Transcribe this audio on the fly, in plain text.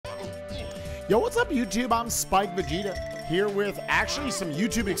Yo, what's up, YouTube? I'm spikevegeta here with actually some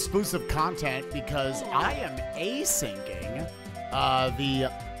YouTube exclusive content because I am asyncing the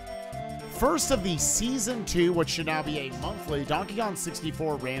first of the Season 2, which should now be a monthly Donkey Kong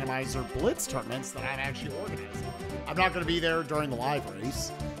 64 Randomizer Blitz tournaments that I'm actually organizing. I'm not going to be there during the live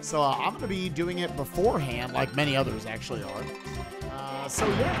race, so I'm going to be doing it beforehand like many others actually are. So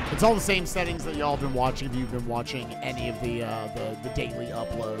yeah, it's all the same settings that y'all have been watching if you've been watching any of the daily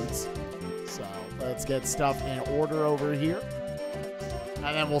uploads. So let's get stuff in order over here,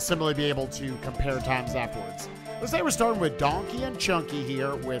 and then we'll simply be able to compare times afterwards. Let's say we're starting with Donkey and Chunky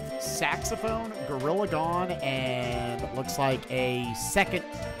here with Saxophone, Gorilla Gone, and looks like a second.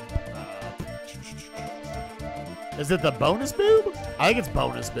 Is it the bonus boob? I think it's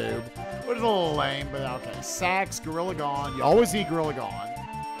bonus boob. Which is a little lame, but okay. Sax, Gorilla Gone. You always need Gorilla Gone.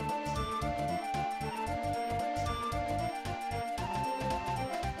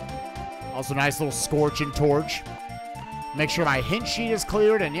 Also, nice little Scorching Torch. Make sure my hint sheet is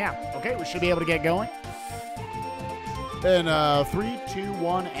cleared, and yeah, okay, we should be able to get going. And 3, 2,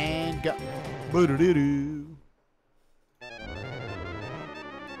 1, and go. Boo-doo-doo-doo.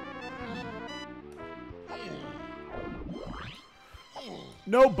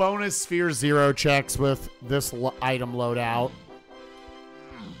 No bonus Sphere 0 checks with this item loadout.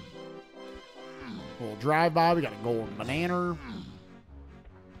 Little drive-by. We got a golden banana.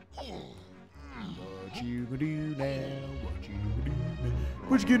 What you gonna do now? What you gonna do now?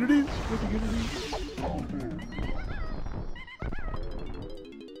 What you gonna do? What you gonna do?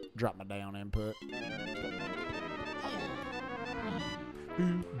 Drop my down input.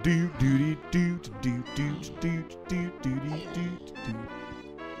 Do do do do do do do do do do do.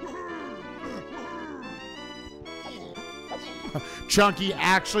 Chunky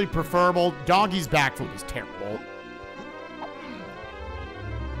actually preferable. Donkey's backflip is terrible.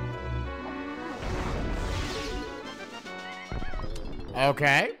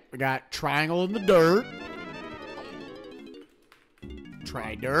 Okay, we got triangle in the dirt.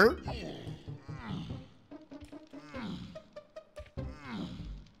 Try dirt.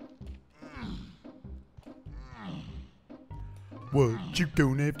 What you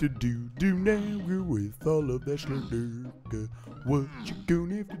gonna have to do now with all of that slurp? What you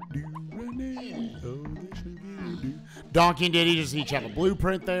gonna have to do right now? All that slurp. Donkey and Diddy just each have a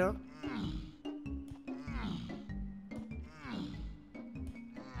blueprint there.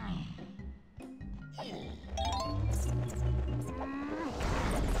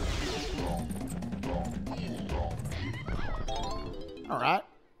 All right,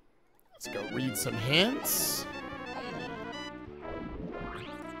 let's go read some hints.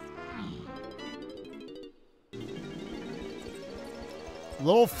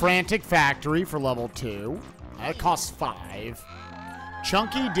 Little Frantic Factory for level 2. That costs 5.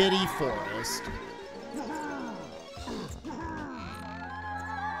 Chunky Diddy Forest.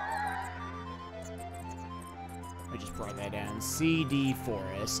 I just brought that down. CD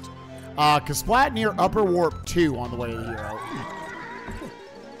Forest. Kasplat near Upper Warp 2 on the way to the hero.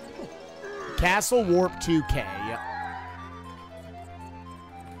 Castle Warp 2K.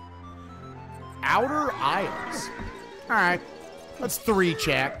 Outer Isles. Alright. That's 3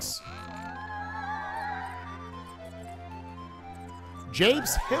 checks.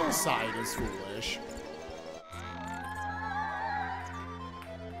 Jape's Hillside is foolish.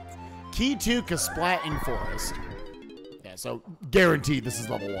 Key to Kasplatin Forest. Yeah, so guaranteed this is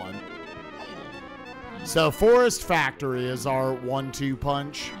level 1. So Forest Factory is our 1-2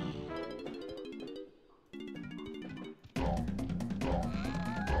 punch.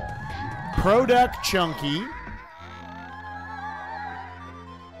 Product Chunky.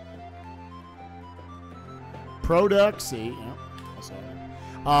 Product C.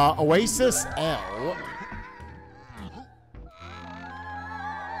 Yeah, Oasis L.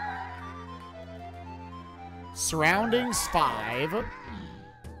 Surroundings 5.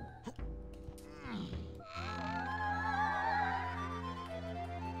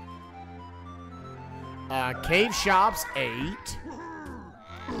 Cave Shops 8.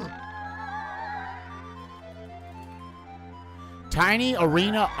 Tiny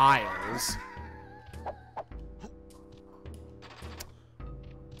Arena Isles.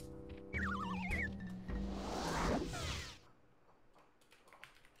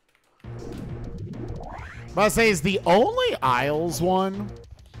 But I say, is the only Isles one?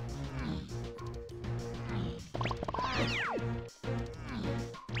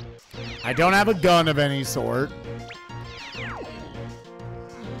 I don't have a gun of any sort.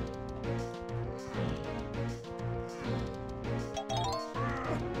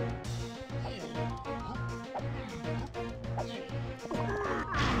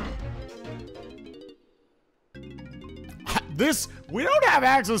 we don't have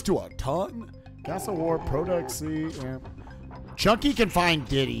access to a ton. Castle War, Product C, yeah. Chunky can find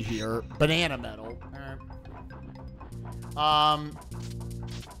Diddy here. Banana Metal.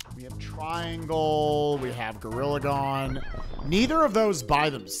 We have Triangle. We have Gorilla Gone. Neither of those by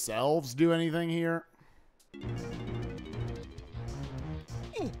themselves do anything here.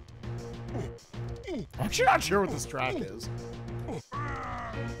 I'm actually not sure what this track is.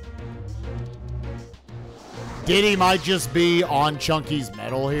 Diddy might just be on Chunky's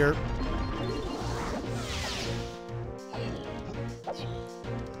metal here.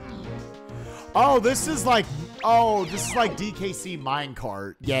 Oh, this is like DKC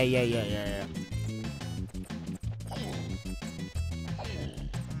Minecart. Yeah.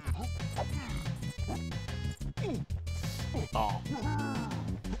 Oh.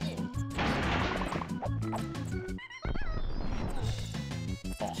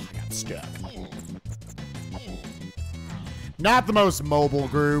 Oh, I got stuck. Not the most mobile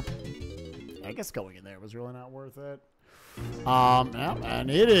group. I guess going in there was really not worth it. Yeah, and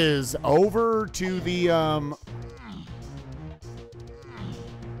it is over to the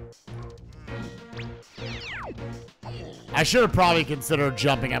I should have probably considered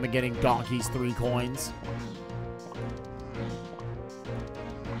jumping up and getting Donkey's 3 coins.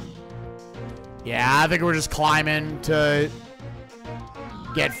 Yeah, I think we're just climbing to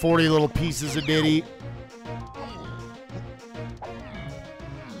get 40 little pieces of Diddy.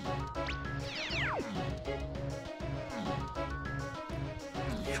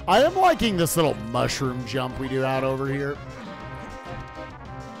 I am liking this little mushroom jump we do out over here.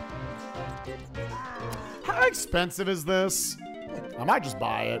 How expensive is this? I might just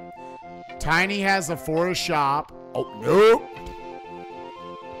buy it. Tiny has a forest shop. Oh, nope.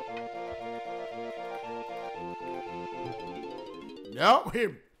 Nope.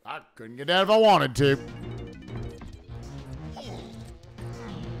 I couldn't get that if I wanted to.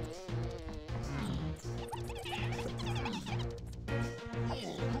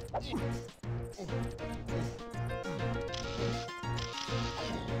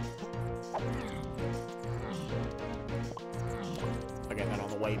 I'll get that on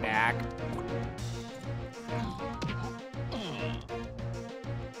the way back.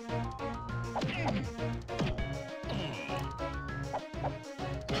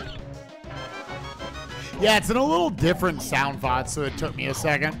 Yeah, it's in a little different sound font, so it took me a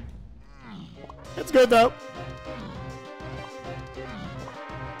second. It's good, though.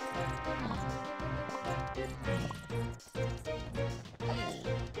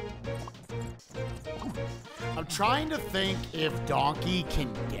 I'm trying to think if Donkey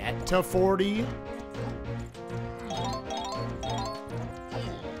can get to 40.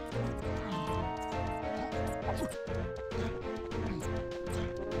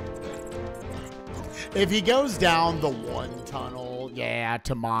 If he goes down the one tunnel, yeah,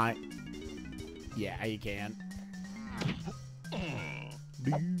 to my... Yeah, he can.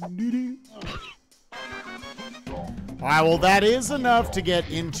 Alright, well, that is enough to get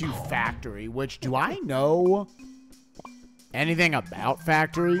into Factory, which, do I know anything about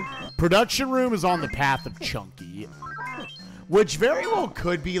Factory? Production Room is on the path of Chunky, which very well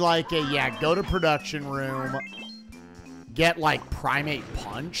could be like a, yeah, go to Production Room, get, like, Primate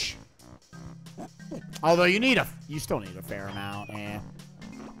Punch. Although you still need a fair amount, eh.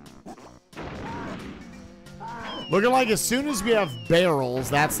 Looking like as soon as we have barrels,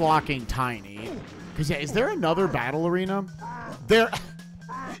 that's locking Tiny. Because, yeah, is there another battle arena?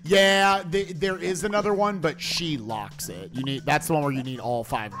 Yeah, there is another one, but she locks it. That's the one where you need all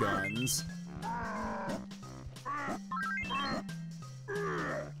 5 guns.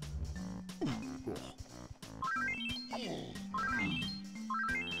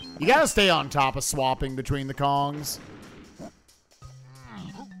 You gotta stay on top of swapping between the Kongs.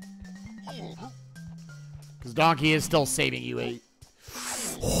 Because Donkey is still saving you 8.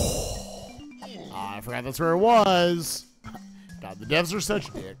 I forgot that's where it was. God, the devs are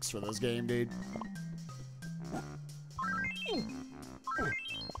such dicks for this game, dude.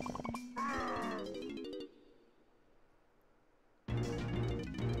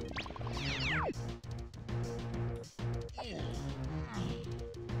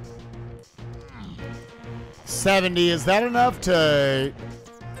 $70, is that enough to...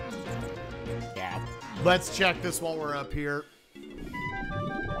 Yeah. Let's check this while we're up here.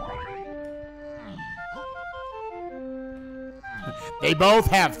 They both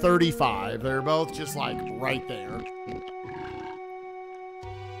have 35. They're both just like right there.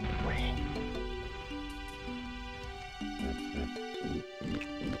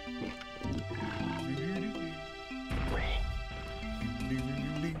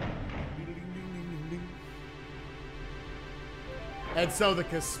 And so the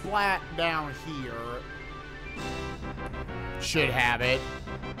Kasplat down here should have it.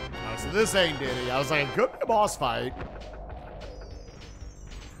 Oh, so this ain't Diddy. I was like, it could be a boss fight.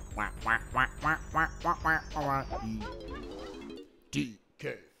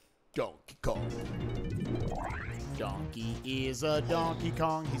 DK Donkey Kong. Donkey is a Donkey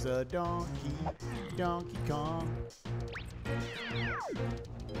Kong. He's a Donkey Kong.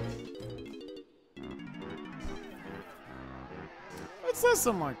 What's this?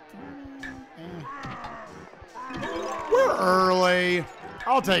 I'm like, we're early.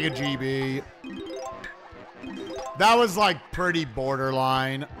 I'll take a GB. That was like pretty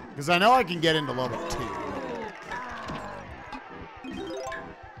borderline because I know I can get into level 2.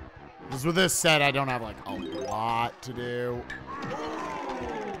 Because with this set, I don't have like a lot to do.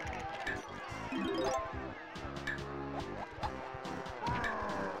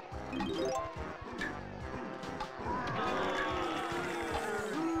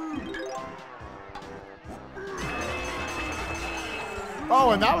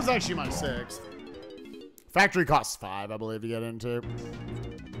 Oh, and that was actually my 6th. Factory costs 5, I believe, to get into.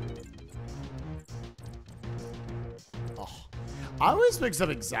 Oh, I always mix up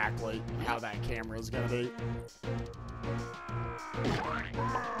exactly how that camera is going to be.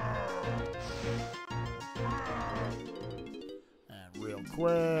 And real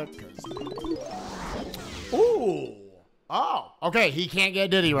quick. Ooh. Oh, okay. He can't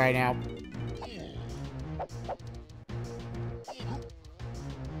get Diddy right now.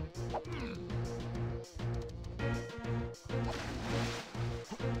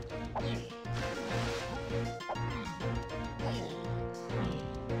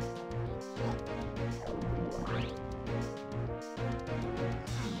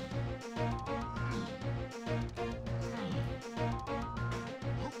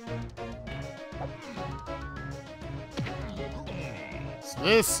 So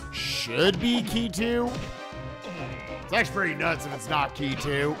this should be key 2. It's actually pretty nuts if it's not key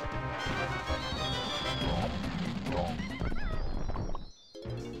 2.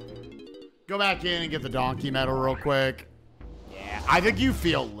 Go back in and get the donkey medal real quick. Yeah, I think you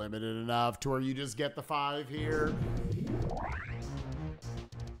feel limited enough to where you just get the 5 here.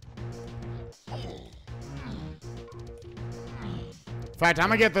 In fact, I'm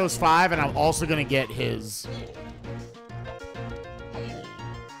gonna get those 5 and I'm also gonna get his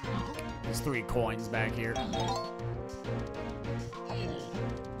 3 coins back here.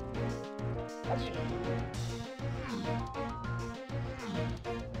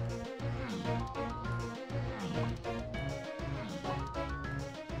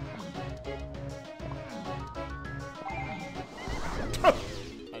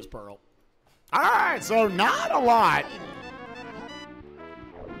 Nice pearl. All right, so not a lot.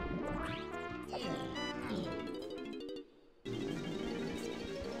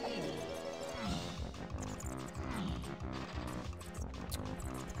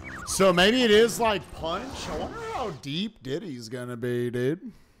 So maybe it is like Punch. I wonder how deep Diddy's gonna be,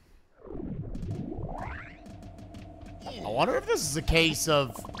 dude. I wonder if this is a case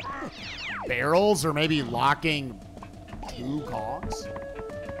of barrels or maybe locking 2 cogs.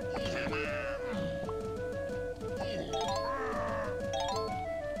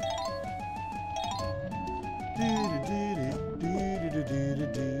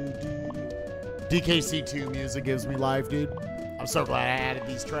 DKC2 music gives me life, dude. I'm so glad I added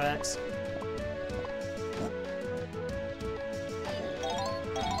these tracks.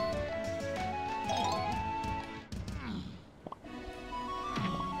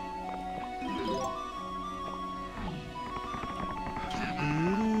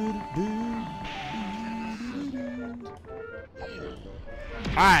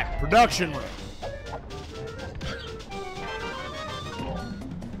 All right, production room.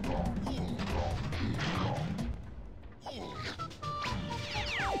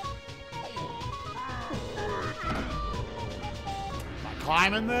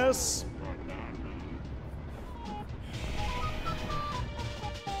 Climbing this.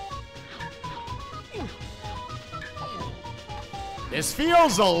 This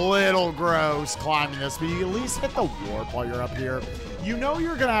feels a little gross climbing this, but you at least hit the warp while you're up here. You know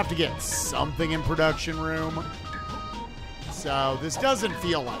you're gonna have to get something in production room. So this doesn't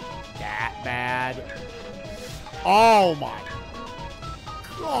feel like that bad. Oh my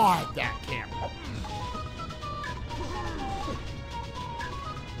God, that camera.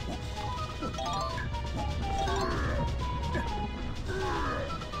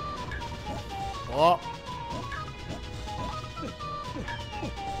 Oh.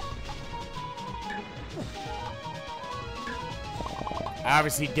 I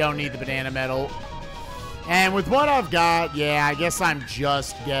obviously don't need the banana medal. And with what I've got, yeah, I guess I'm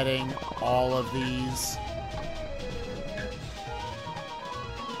just getting all of these.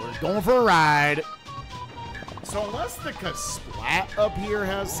 We're just going for a ride. So unless the Kasplat up here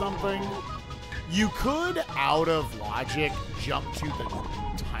has something, you could, out of logic, jump to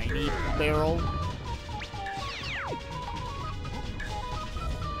the tiny barrel.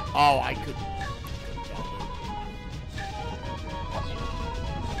 Oh, I could.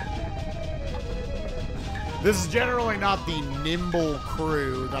 This is generally not the nimble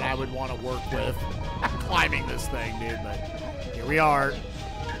crew that I would want to work with climbing this thing, dude, but here we are.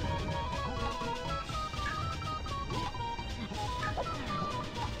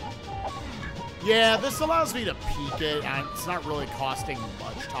 Yeah, this allows me to peek it, and it's not really costing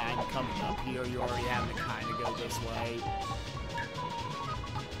much time coming up here. You already have to kind of go this way.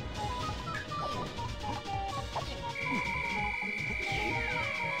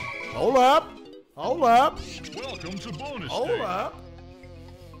 Hold up. Hold up. Welcome to bonus Hold day. up.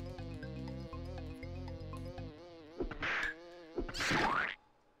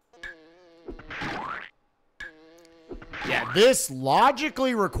 Yeah, this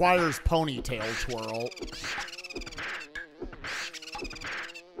logically requires ponytail twirl.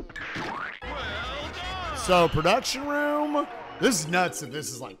 Well done. So, production room. This is nuts if this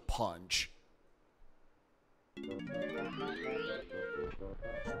is like Punch.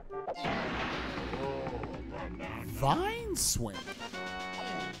 Vine swing.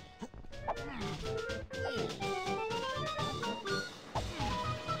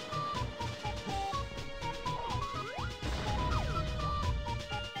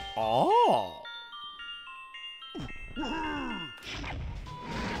 Oh.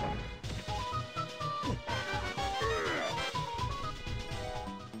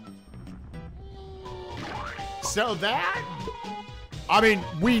 So that, I mean,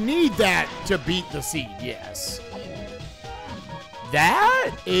 we need that to beat the seed, yes.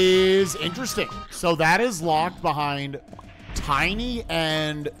 That is interesting. So that is locked behind Tiny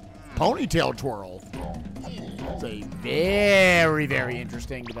and Ponytail Twirl. It's a very, very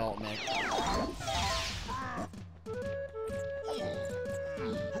interesting development.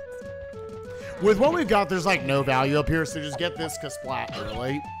 With what we've got, there's like no value up here, so just get this Kasplat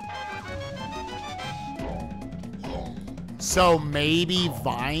early. So maybe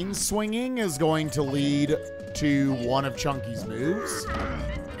Vine swinging is going to lead to one of Chunky's moves.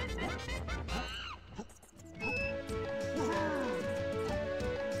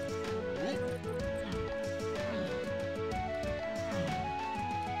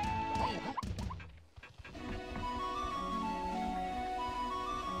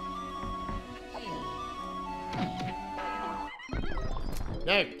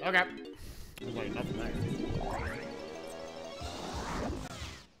 Hey, okay. There's like nothing there.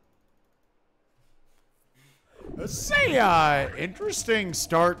 Let's say, interesting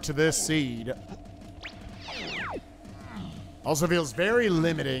start to this seed. Also feels very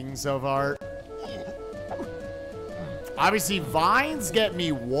limiting so far. Obviously, Vines get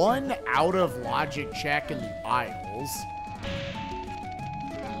me one out of logic check in the aisles.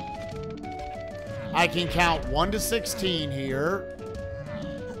 I can count 1 to 16 here.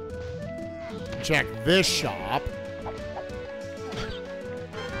 Check this shop.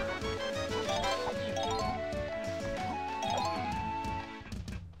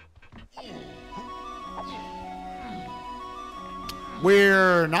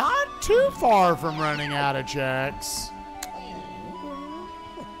 We're not too far from running out of checks.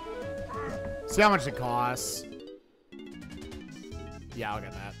 See how much it costs. Yeah, I'll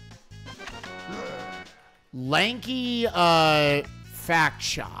get that. Lanky fact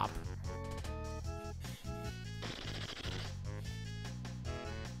shop.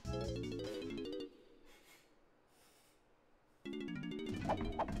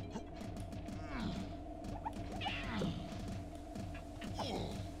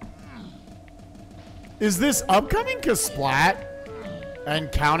 Is this upcoming Kasplat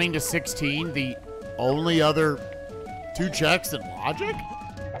and counting to 16 the only other 2 checks in logic?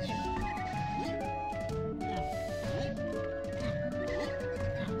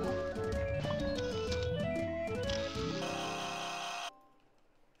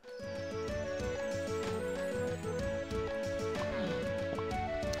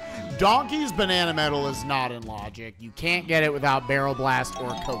 Donkey's banana medal is not in logic. You can't get it without barrel blast or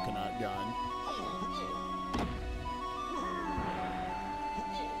coconut gun.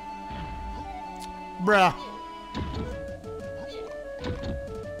 Bruh.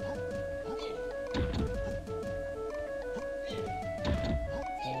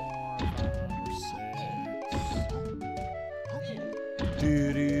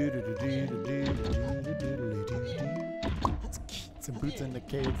 Some boots in the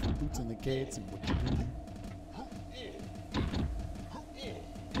cave, some boots in the cave, some what you do.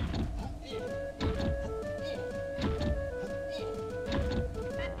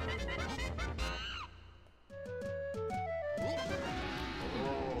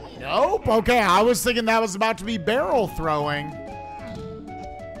 Nope. Okay, I was thinking that was about to be barrel throwing.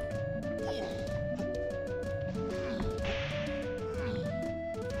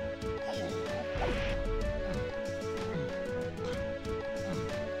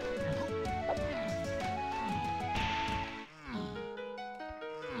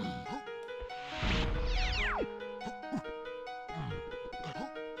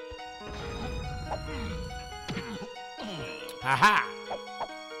 Haha.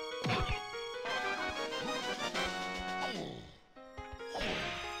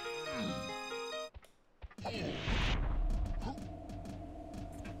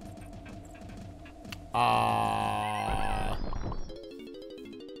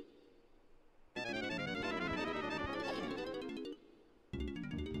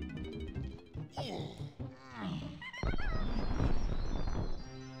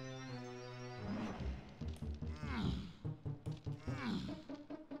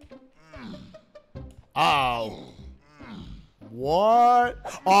 Oh. What?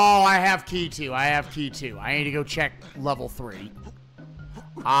 Oh, I have key 2. I have key 2. I need to go check level 3.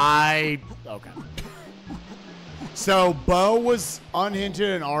 Okay. So, Bo was unhinted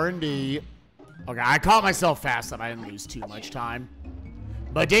in R&D. Okay, I caught myself fast up. I didn't lose too much time.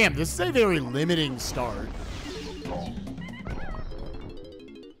 But damn, this is a very limiting start.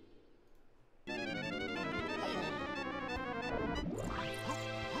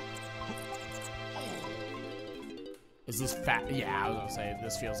 Is this fat? Yeah, I was gonna say,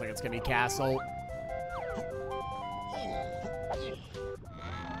 this feels like it's gonna be castle.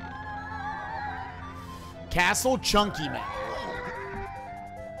 Castle Chunky Man.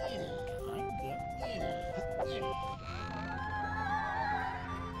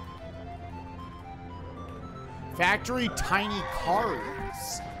 Factory Tiny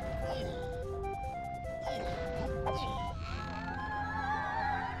Cars.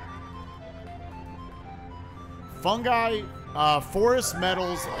 Fungi, Forest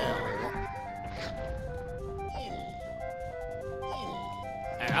Metals L.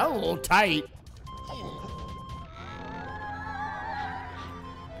 And that was a little tight.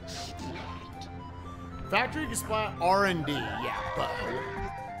 Factory Display R&D, yeah, Bo.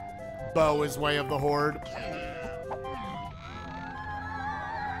 Bo is Way of the Horde.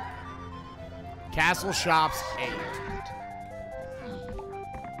 Castle Shops 8.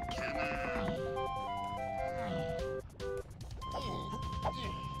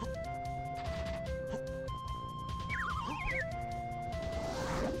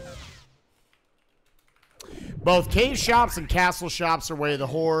 Both Cave Shops and Castle Shops are Way of the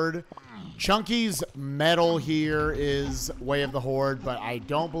Horde. Chunky's metal here is Way of the Horde, but I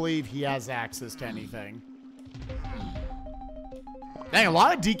don't believe he has access to anything. Dang, a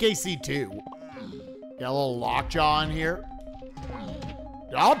lot of DKC too. Got a little lockjaw in here.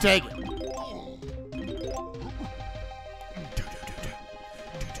 I'll take it.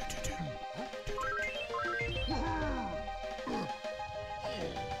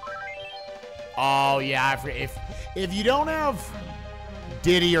 Oh yeah, if you don't have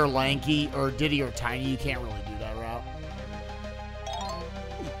Diddy or Lanky or Diddy or Tiny, you can't really do that route.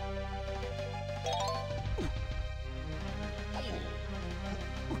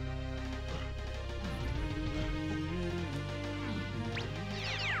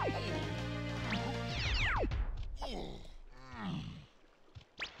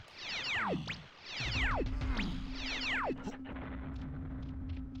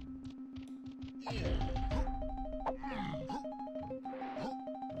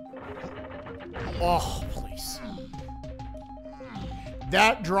 Oh, please.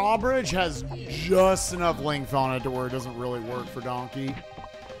 That drawbridge has just enough length on it to where it doesn't really work for Donkey.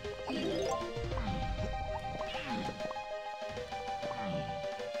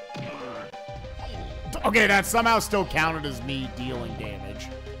 Okay, that somehow still counted as me dealing damage.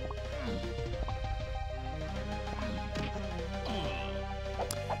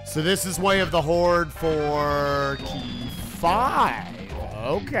 So this is Way of the Horde for key 5.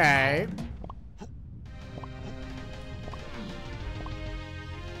 Okay.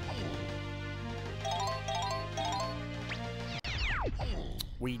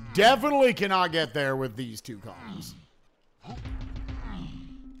 We definitely cannot get there with these two columns.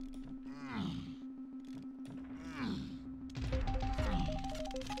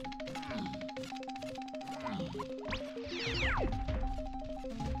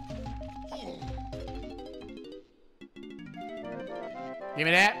 Give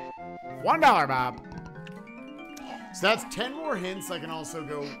me that. $1, Bob. So that's 10 more hints. I can also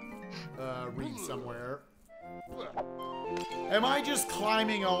go read somewhere. Am I just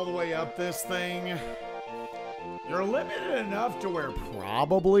climbing all the way up this thing? You're limited enough to where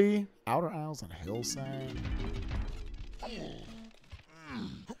probably outer aisles and hillside.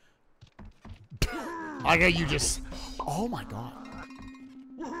 I got you just. Oh my god.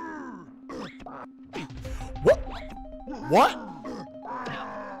 What? What?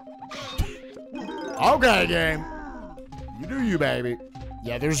 Okay, game. You do you, baby.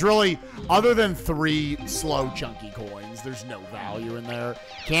 Yeah, there's really, other than 3 slow chunky coins, there's no value in there.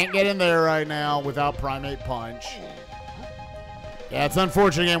 Can't get in there right now without Primate Punch. Yeah, it's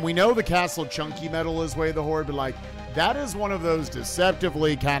unfortunate. Again, we know the Castle Chunky medal is Way of the Horde, but like, that is one of those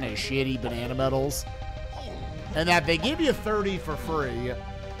deceptively kind of shitty banana medals. And that they give you 30 for free,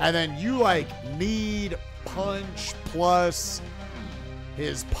 and then you like need Punch plus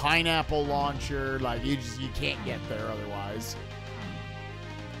his pineapple launcher. Like, you can't get there otherwise.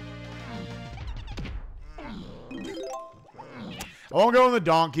 I won't go in the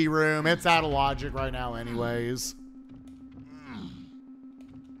donkey room. It's out of logic right now anyways.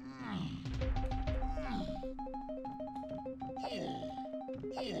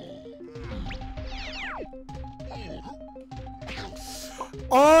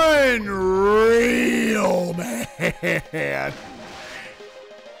 Unreal, man.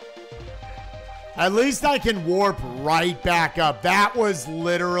 At least I can warp right back up. That was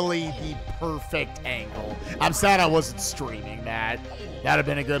literally the perfect angle. I'm sad I wasn't streaming that. That'd have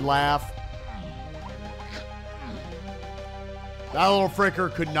been a good laugh. That little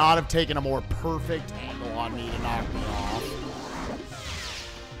fricker could not have taken a more perfect angle on me to knock me off.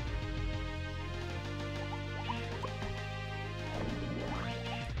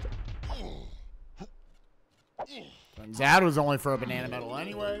 That was only for a banana medal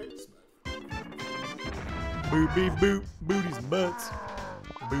anyways. Boot, beep, boot, booties and butts.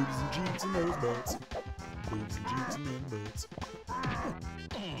 Booties and jeeps and those butts. Booties and jeeps and them butts.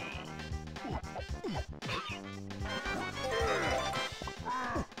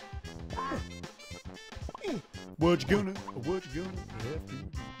 What you gonna have to do?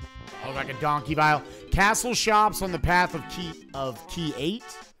 Oh, like a donkey vial. Castle shops on the path of key 8.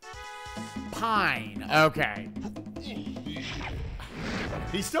 Pine. Okay.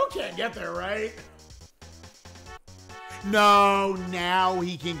 He still can't get there, right? No, now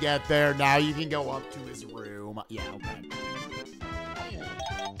he can get there. Now you can go up to his room. Yeah, okay.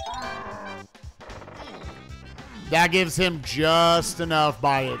 That gives him just enough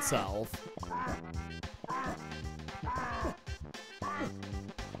by itself.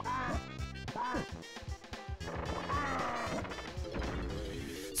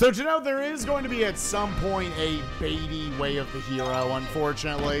 So to know there is going to be at some point a baity Way of the Hero,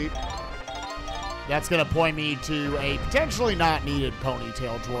 unfortunately. That's going to point me to a potentially not needed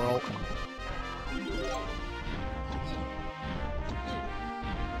ponytail twirl.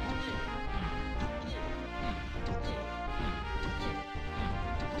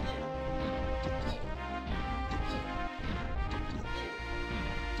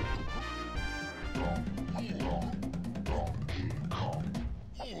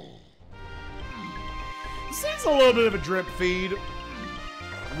 This is a little bit of a drip feed.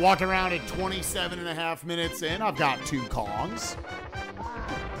 Walking around at 27.5 minutes in. I've got 2 Kongs.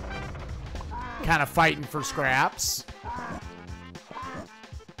 Kind of fighting for scraps.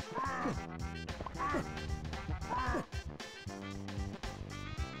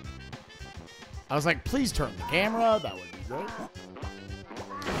 I was like, please turn the camera. That would be great.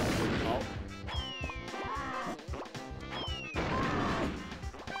 Oh.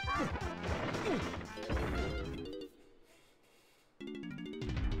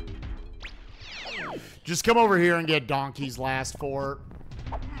 Just come over here and get Donkey's last 4.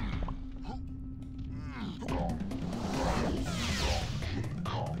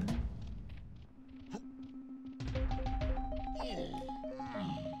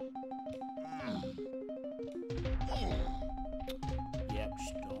 Yep,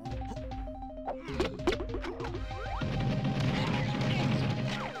 stone.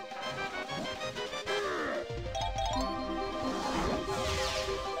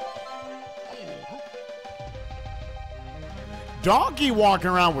 Donkey walking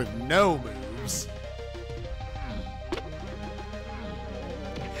around with no moves.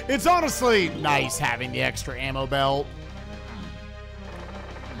 It's honestly nice having the extra ammo belt.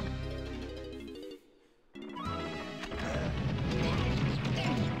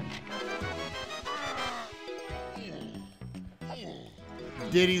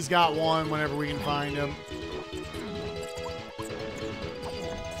 Diddy's got one whenever we can find him.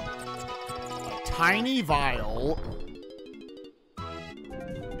 tiny vial.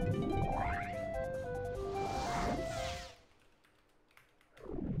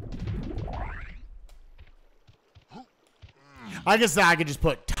 I guess I could just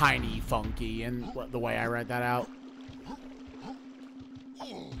put tiny funky in the way I write that out.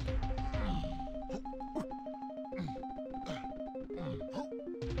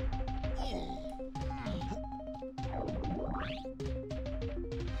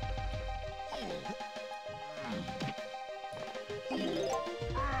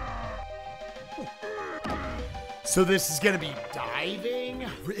 So this is gonna be diving?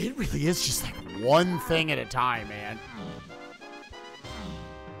 It really is just like one thing at a time, man.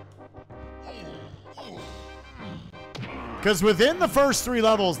 Because within the first 3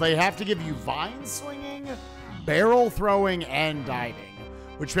 levels, they have to give you vine swinging, barrel throwing, and diving.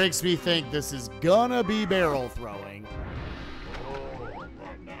 Which makes me think this is gonna be barrel throwing.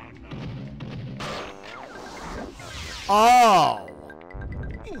 Oh.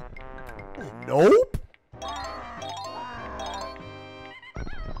 Nope.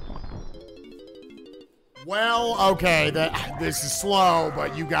 Well, okay, this is slow,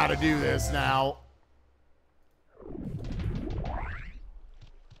 but you gotta do this now.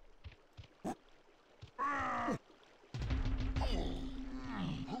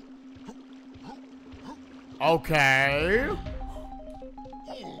 Okay.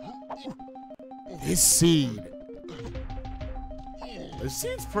 This seed. This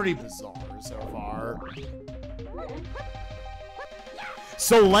seed's pretty bizarre so far.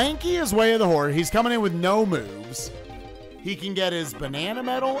 So Lanky is way of the horde. He's coming in with no moves. He can get his banana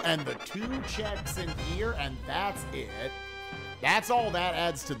medal and the 2 checks in here, and that's it. That's all that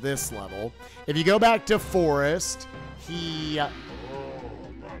adds to this level. If you go back to Forest, he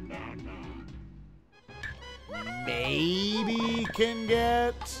maybe can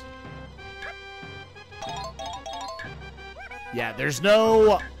get... Yeah, there's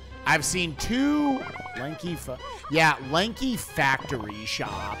no... I've seen 2 Lanky... Lanky Factory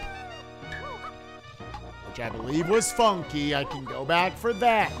Shop, which I believe was funky. I can go back for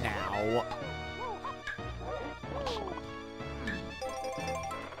that now.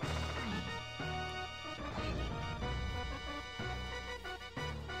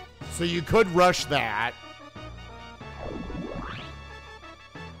 So you could rush that.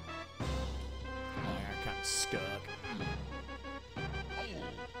 I kind of stuck.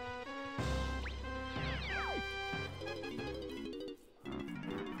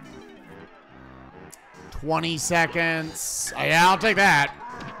 $20 seconds. Oh, yeah, I'll take that.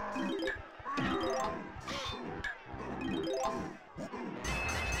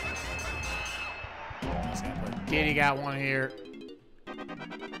 Diddy got one here.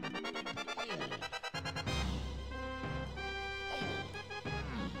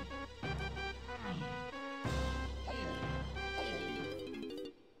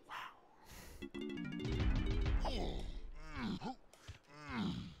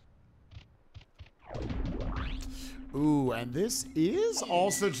 Ooh, and this is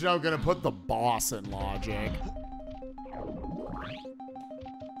also now going to put the boss in logic.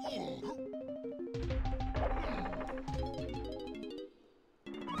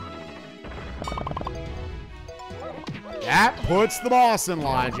 That puts the boss in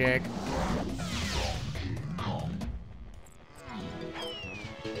logic.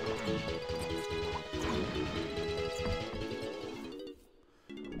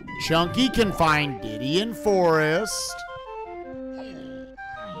 Chunky can find Diddy in Forest.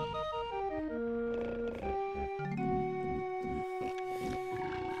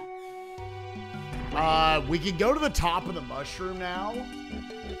 We can go to the top of the mushroom now.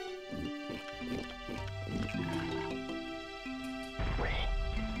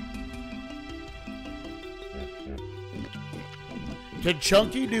 Can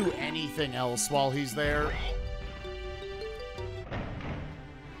Chunky do anything else while he's there?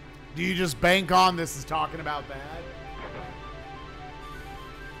 Do you just bank on this is talking about that?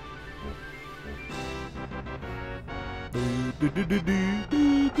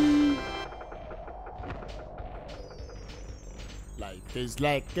 Life is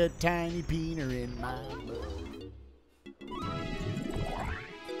like a tiny peanut in my mouth.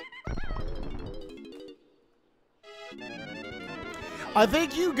 I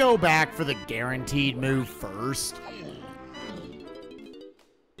think you go back for the guaranteed move first.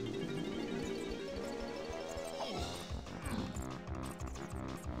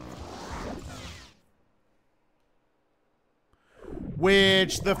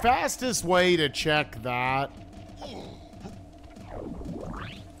 Which, the fastest way to check that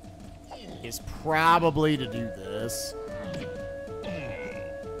is probably to do this.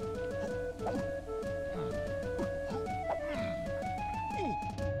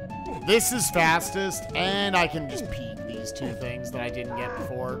 this is fastest, and I can just peek these two things that I didn't get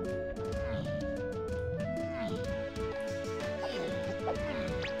before.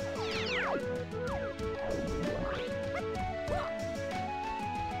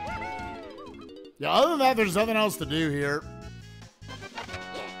 Yeah, other than that, there's nothing else to do here.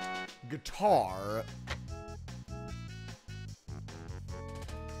 Guitar.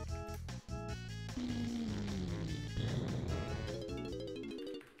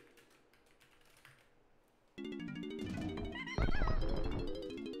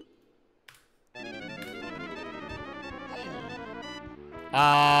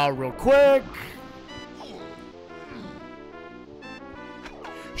 Real quick.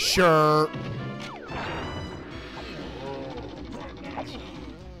 Sure.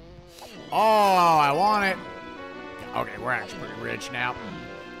 Oh, I want it. Okay, we're actually pretty rich now.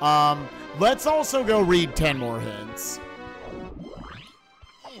 Let's also go read 10 more hints.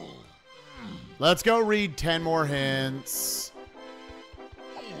 Let's go read 10 more hints.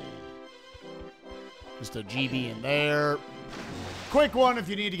 Just a GB in there. Quick one if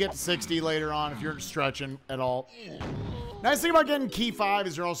you need to get to 60 later on, if you're stretching at all. Nice thing about getting key 5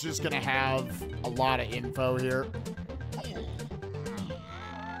 is you're also just going to have a lot of info here.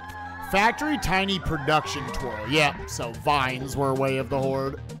 Factory Tiny Production Twirl. Yeah, so vines were way of the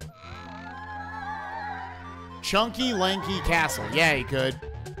horde. Chunky Lanky Castle. Yeah, he could.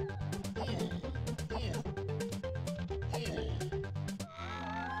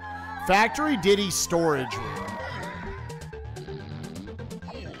 Factory Diddy Storage Room.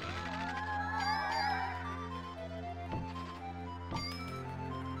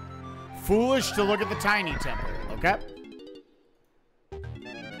 Foolish to look at the tiny temple. Okay.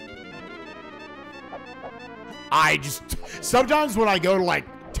 Sometimes when I go to like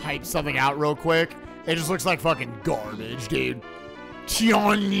type something out real quick, it just looks like fucking garbage, dude.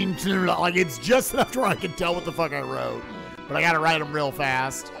 Like it's just enough where I can tell what the fuck I wrote, but I gotta write them real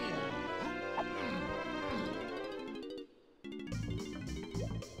fast.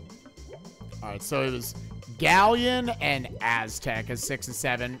 All right, so it was Galleon and Aztec as 6 and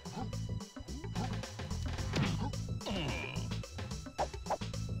 7.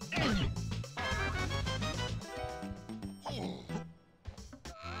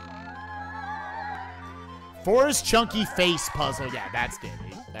 Forest Chunky Face Puzzle. Yeah, that's Diddy.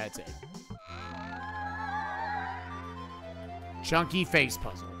 That's it. Chunky Face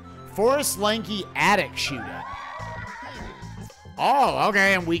Puzzle. Forest Lanky Attic Shooter. Oh,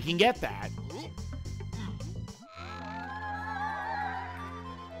 okay, and we can get that.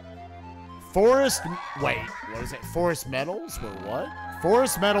 Forest... Wait, what is it? Forest Metals? Or what?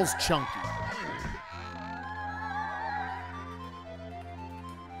 Forest Metals Chunky.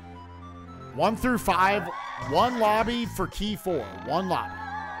 One through 5, one lobby for key 4. One lobby.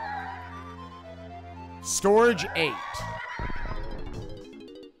 Storage 8.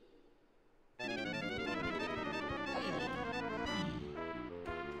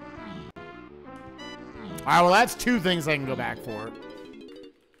 All right, well, that's 2 things I can go back for.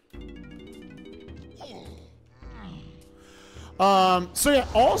 So yeah,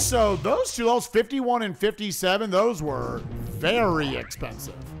 also, those 51 and 57, those were very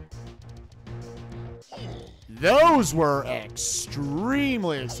expensive. Those were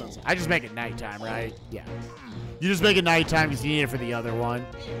extremely expensive. I just make it nighttime, right? Yeah. You just make it nighttime because you need it for the other one.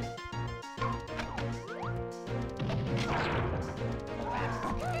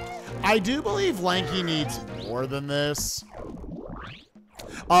 I do believe Lanky needs more than this.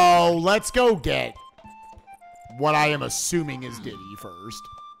 Oh, let's go get what I am assuming is Diddy first.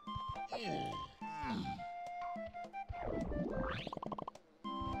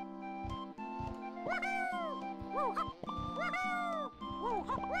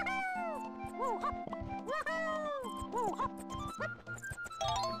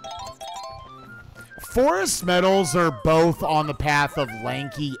 Forest Metals are both on the path of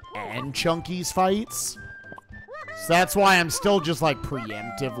Lanky and Chunky's fights. So that's why I'm still just like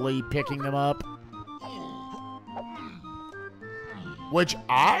preemptively picking them up. Which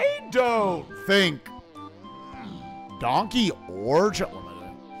I don't think Donkey or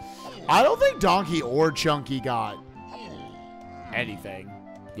I don't think Donkey or Chunky got anything.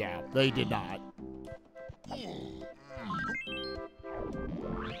 Yeah, they did not.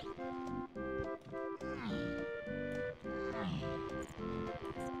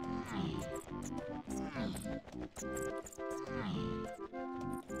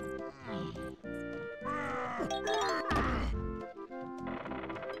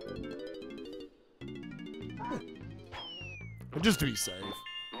 Just to be safe.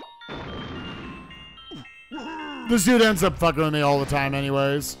 This dude ends up fucking with me all the time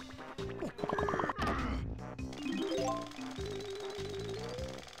anyways.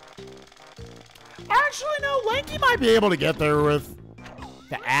 Actually, no, Lanky might be able to get there with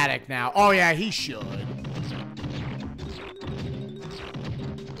the attic now. Oh, yeah, he should.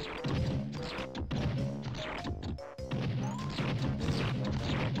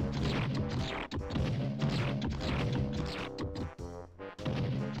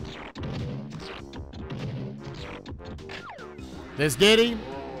 This Diddy?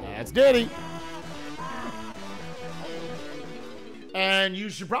 That's Diddy. And you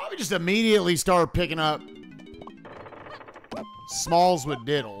should probably just immediately start picking up smalls with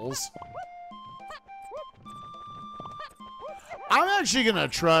diddles. I'm actually going to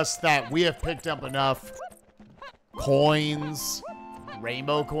trust that we have picked up enough coins,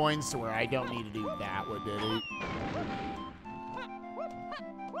 rainbow coins, to where I don't need to do that with Diddy.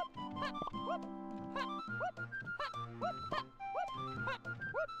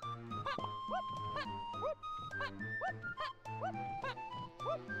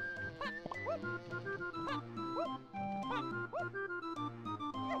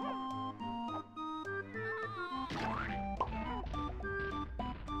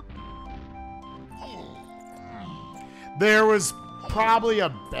 There was probably a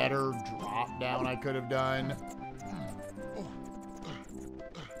better drop down I could have done.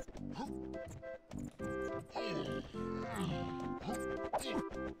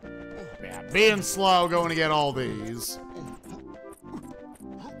 Yeah, being slow going to get all these.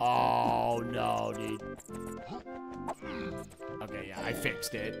 Oh, no, dude. Okay, yeah, I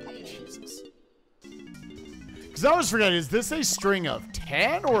fixed it. Jesus. Because I always forget, is this a string of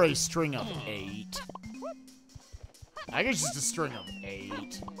 10 or a string of 8? I guess it's just a string of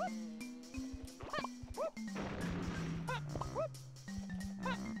 8.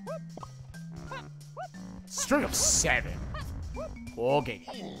 String of 7. Okay.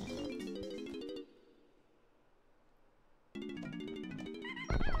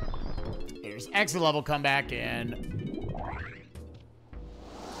 Here's exit level, come back in.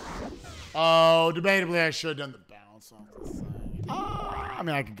 Oh, debatably I should have done the bounce off the thing. I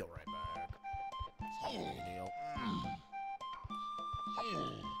mean, I could go right back. It's not a big deal.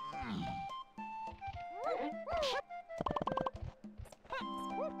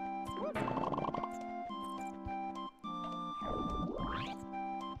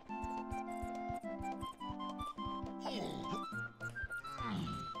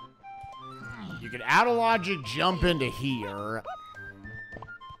 You could out of logic jump into here.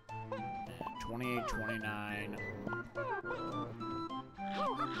 28, 29.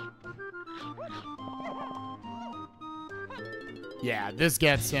 Yeah, this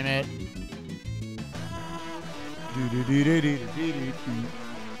gets him it.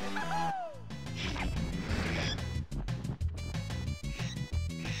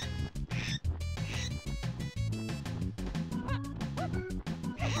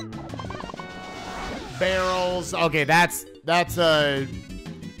 Barrels. Okay, that's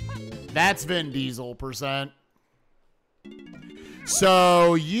Vin Diesel %.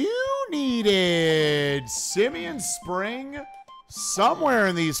 So you needed Simeon Spring somewhere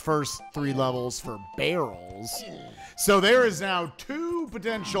in these first 3 levels for barrels. So there is now 2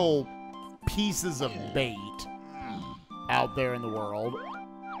 potential pieces of bait out there in the world.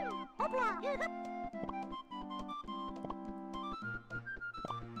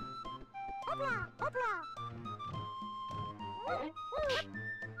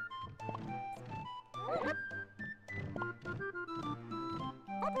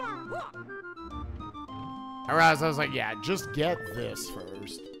 Alright, so I was like, yeah, just get this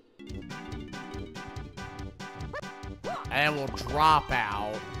first. And we'll drop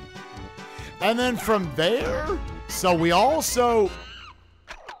out. And then from there, so we also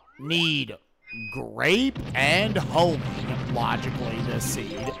need grape and homing, logically, this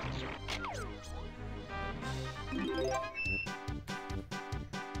seed.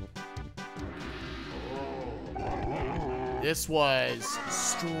 This was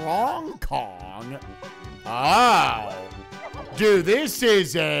Strong Kong. Oh. Dude, this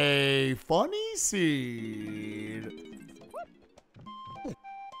is a funny seed.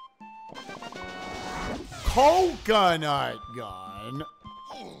 Coconut gun.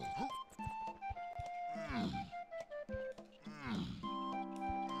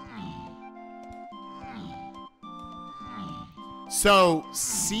 So,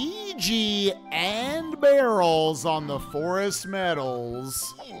 CG and barrels on the forest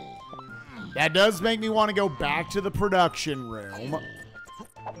metals. That does make me want to go back to the production room.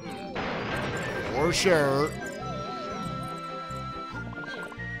 For sure.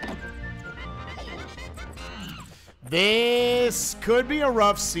 This could be a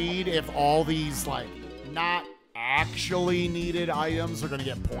rough seed if all these, like, not actually needed items are going to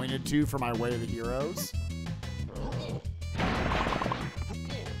get pointed to for my Way of the Heroes.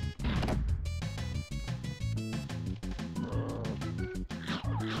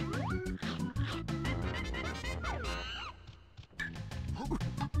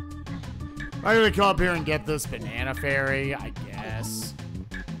 I'm going to come up here and get this banana fairy, I guess.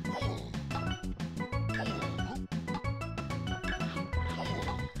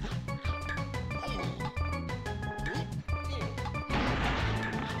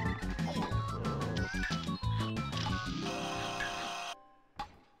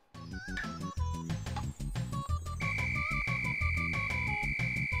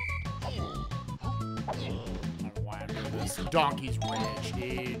 This donkey's rich,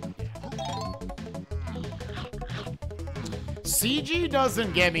 dude. CG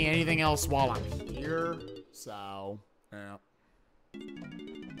doesn't get me anything else while I'm here, so, yeah.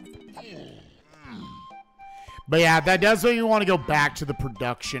 But yeah, that does make me want to go back to the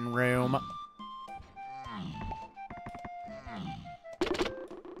production room.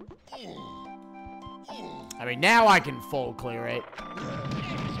 I mean, now I can full clear it.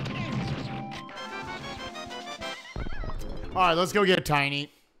 Alright, let's go get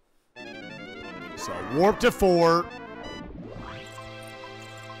Tiny. So, warp to 4.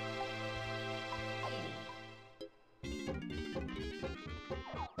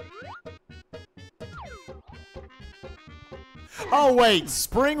 Oh, wait.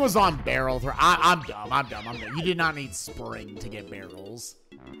 Spring was on barrel throw. I'm dumb. You did not need spring to get barrels.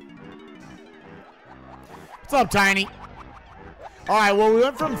 What's up, Tiny? All right, well, we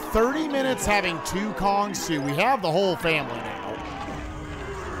went from 30 minutes having 2 Kongs to we have the whole family now.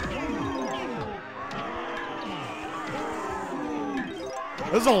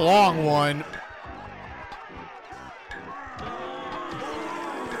 This is a long one.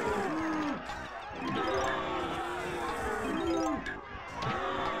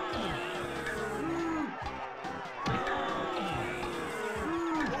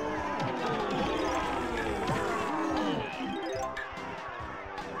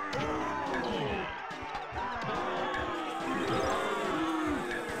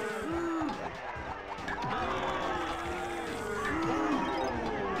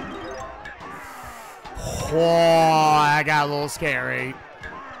 Whoa, that got a little scary.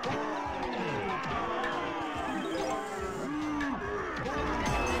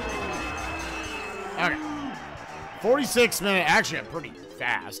 Okay. 46 minutes. Actually, a pretty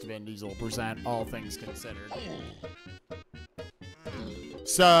fast Vin Diesel percent, all things considered.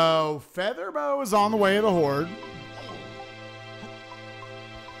 So, Featherbow is on the way of the Horde.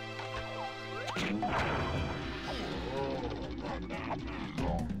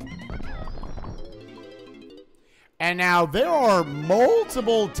 And now there are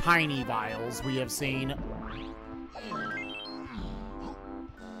multiple tiny vials we have seen.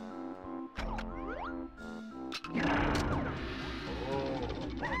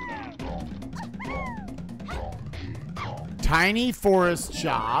 Tiny forest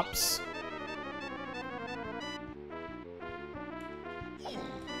chops.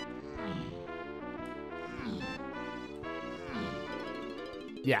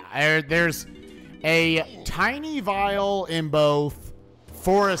 Yeah, there's a tiny vial in both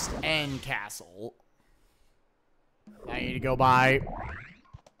forest and castle. I need to go by.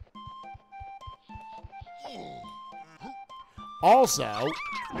 Also,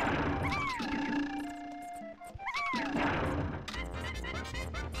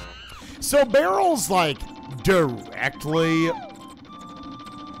 so barrels like directly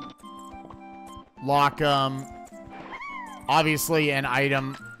lock obviously an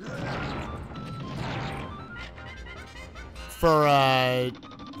item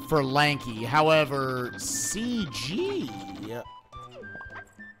for Lanky. However, CG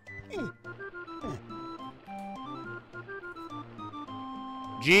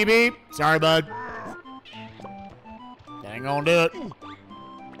GB, sorry bud. That ain't gonna do it.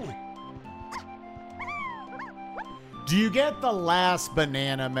 Do you get the last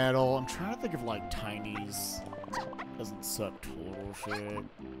banana medal? I'm trying to think of like Tiny's. Doesn't suck total shit.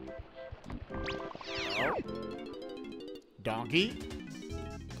 Oh. Donkey.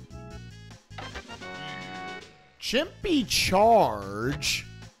 Chimpy charge.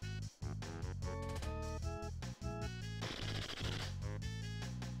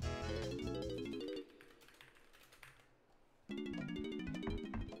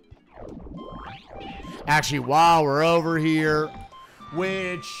 Actually, while we're over here,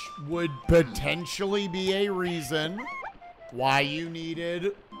 which would potentially be a reason why you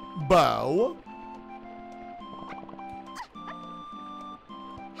needed Bo.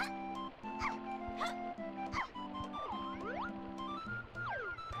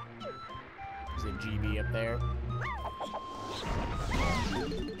 There's a GB up there.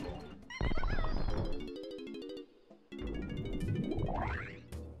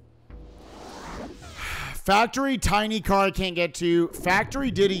 Factory tiny car I can't get to.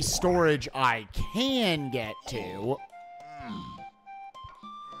 Factory Diddy storage I can get to.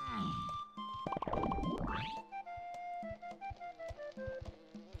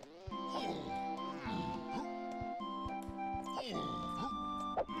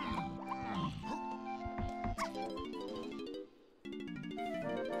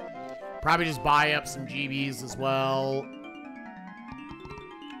 Probably just buy up some GBs as well.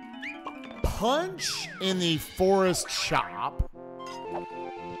 Punch in the forest shop.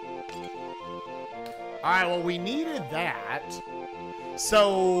 Alright, well, we needed that.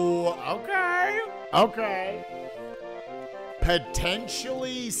 So, okay.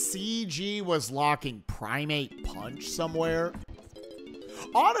 Potentially CG was locking Primate Punch somewhere.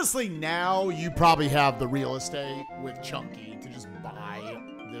 Honestly, now you probably have the real estate with Chunky to just buy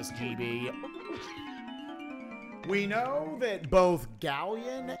this GB. We know that both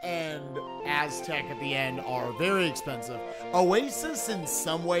Galleon and Aztec at the end are very expensive. Oasis in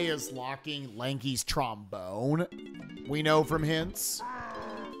some way is locking Lanky's trombone. We know from hints.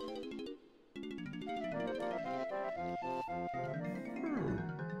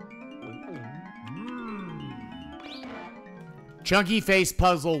 Chunky Face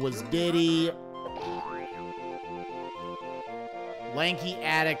Puzzle was Diddy. Lanky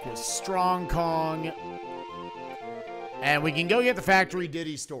Attic was Strong Kong. And we can go get the Factory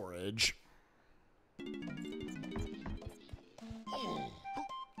Diddy storage.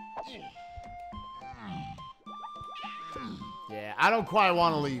 Yeah, I don't quite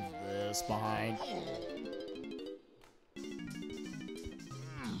want to leave this behind.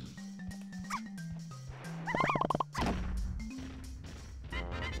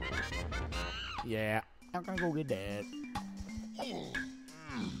 Yeah, I'm gonna go get that.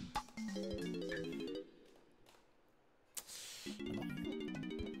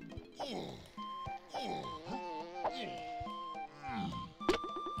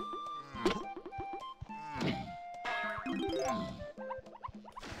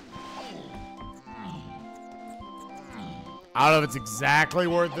 I don't know if it's exactly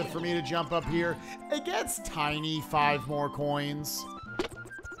worth it for me to jump up here. It gets tiny 5 more coins.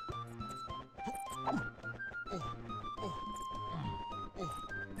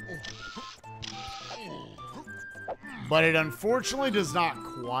 But it unfortunately does not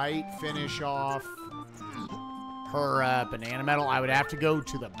quite finish off her banana medal. I would have to go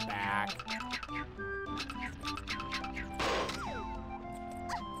to the back.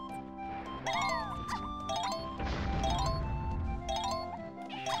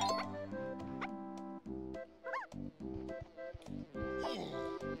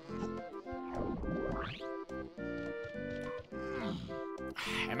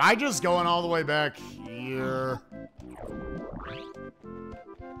 Am I just going all the way back here?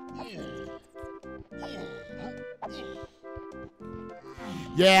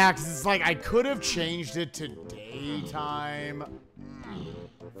 Yeah, because it's like I could have changed it to daytime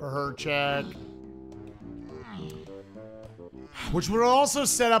for her check. Which would also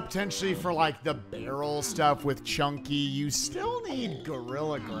set up potentially for like the barrel stuff with Chunky. You still need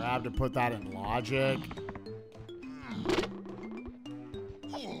Gorilla Grab to put that in logic.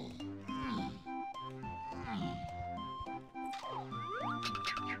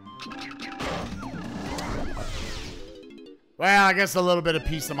 Well, I guess a little bit of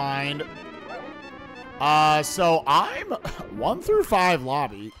peace of mind. So I'm 1 through 5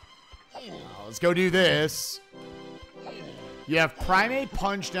 lobby. Let's go do this. You have Primate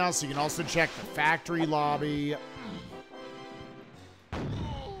Punch now, so you can also check the factory lobby.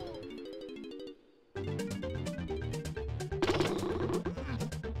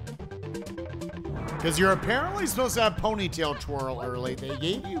 Because you're apparently supposed to have Ponytail Twirl early. They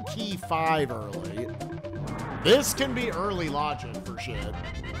gave you Key 5 early. This can be early logic for shit.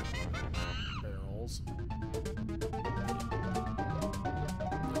 Barrels.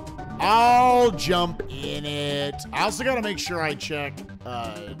 I'll jump in it. I also gotta make sure I check.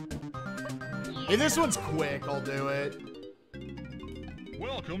 If this one's quick, I'll do it.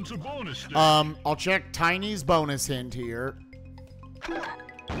 Welcome to bonus day. I'll check Tiny's bonus hint here.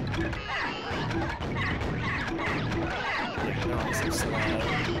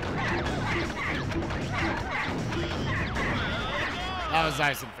 That was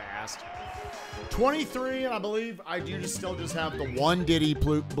nice and fast. 23, and I believe I do still just have the 1 Diddy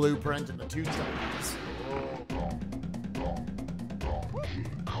blueprint and the 2 tokens.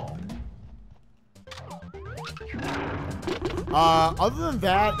 Other than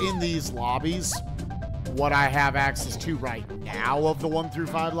that, in these lobbies, what I have access to right now of the 1 through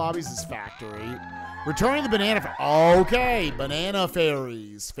 5 lobbies is factory. Returning the banana. Okay, banana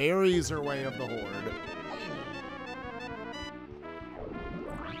fairies. Fairies are way of the horde.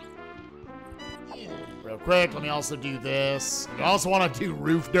 Real quick, let me also do this. I also want to do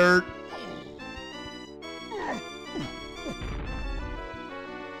roof dirt.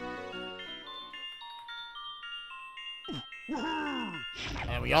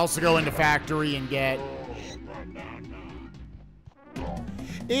 And we also go into factory and get...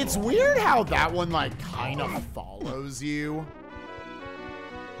 It's weird how that one, like, kind of follows you.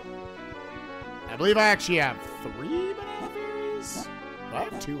 I believe I actually have 3 banana fairies. Do I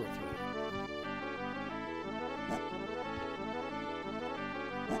have 2 or 3?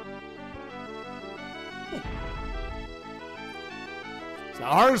 So the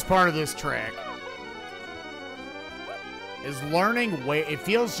hardest part of this trick is learning where it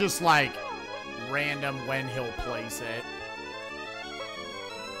feels just like random when he'll place it.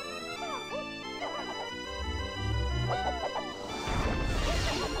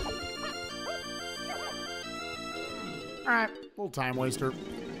 Alright, little time waster.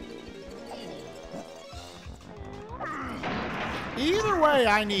 Either way,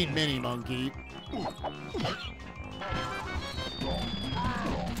 I need Mini Monkey.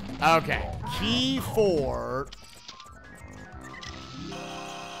 Okay, key 4.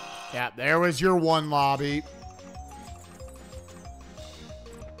 Yeah, there was your 1 lobby.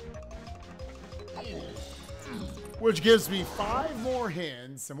 Which gives me 5 more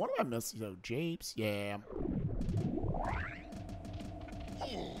hints. And what am I missing? Oh, japes. Yeah.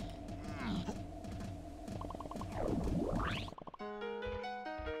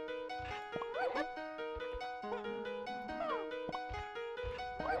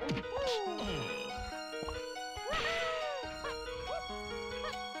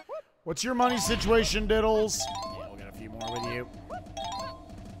 What's your money situation, Diddles? Yeah, we'll get a few more with you.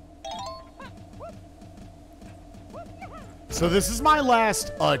 So this is my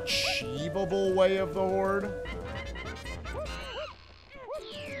last achievable way of the horde.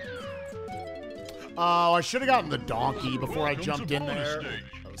 Oh, I should have gotten the donkey before I jumped in there.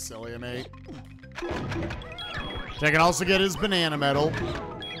 Oh, silly of me. I can also get his banana medal.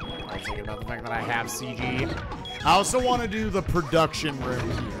 I was thinking about the fact that I have CG. I also want to do the production room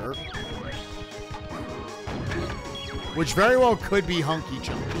here, which very well could be Hunky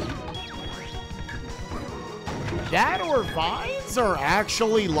Chunky. That or Vines are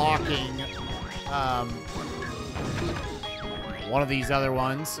actually locking one of these other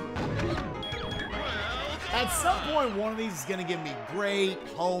ones. At some point, one of these is going to give me great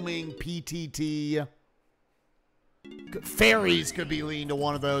homing PTT. Fairies could be leading to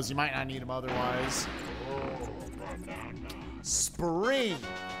one of those. You might not need them otherwise. Spring.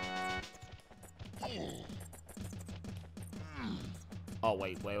 Oh,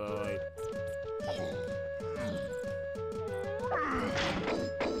 wait.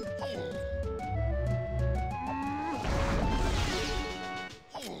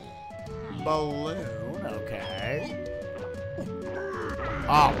 Balloon, okay.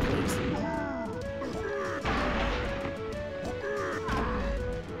 Oh, please.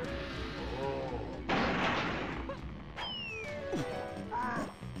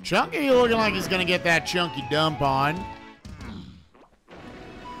 Chunky looking like he's gonna get that chunky dump on.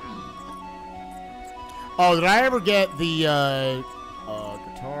 Oh, did I ever get the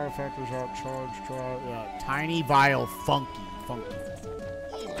guitar effectors out charge? Tiny vial funky.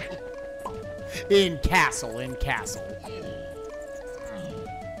 In castle.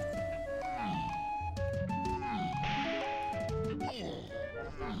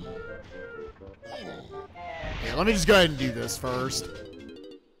 Yeah, let me just go ahead and do this first.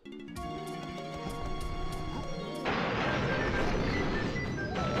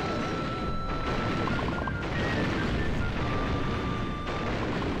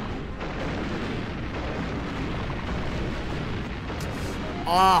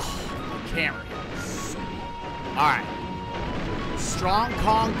 Oh, camera. Alright. Strong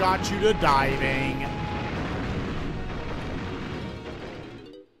Kong got you to diving.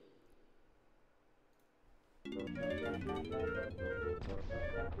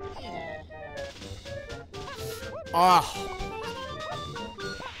 Oh.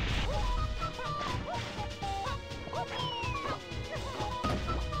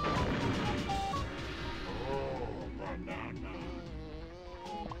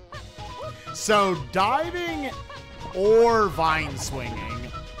 So, diving or vine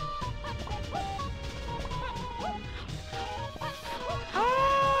swinging.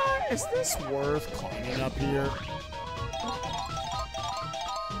 Is this worth climbing up here?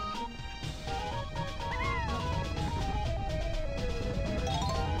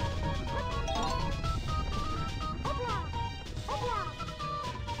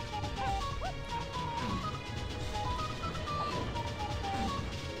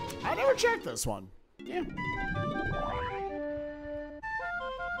 I never checked this one. Yeah.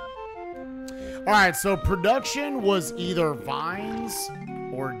 All right, so production was either vines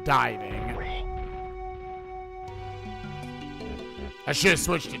or diving. I should have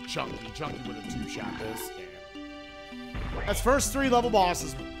switched to Chunky. Chunky would have two-shot this. Yeah. That's first 3 level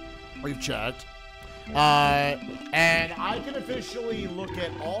bosses we've checked. And I can officially look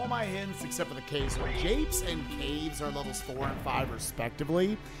at all my hints except for the caves. So Japes and Caves are levels 4 and 5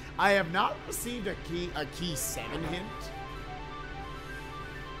 respectively. I have not received a key 7 hint.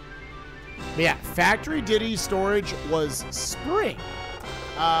 But yeah, Factory Diddy storage was Spring.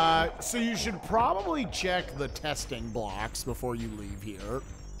 So you should probably check the testing blocks before you leave here.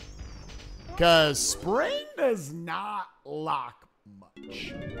 Because Spring does not lock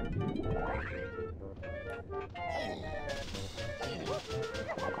much.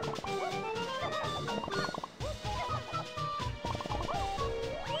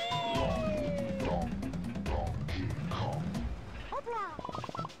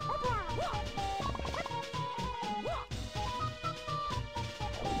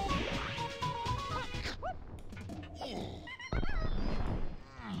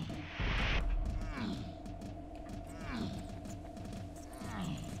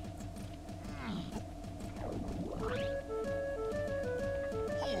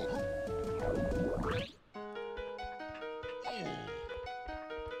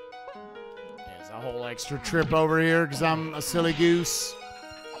 Whole extra trip over here because I'm a silly goose.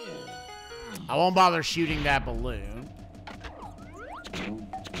 I won't bother shooting that balloon.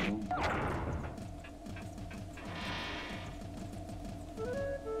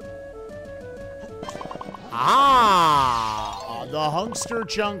 Ah, the Hunkster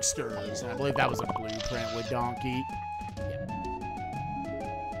Chunksters. I believe that was a blueprint with Donkey.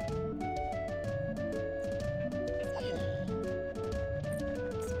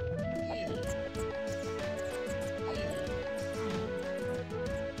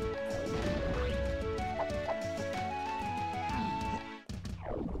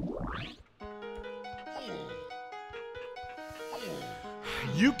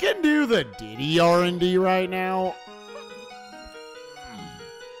 You can do the Diddy R&D right now.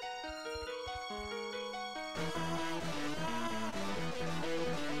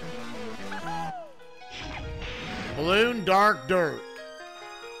 Balloon Dark Dirt.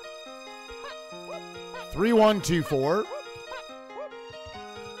 3124.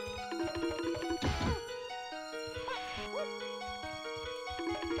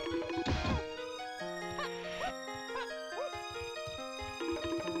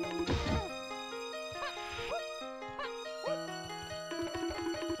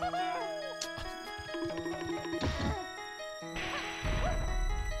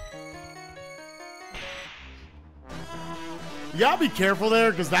 You gotta be careful there,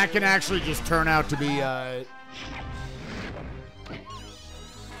 because that can actually just turn out to be,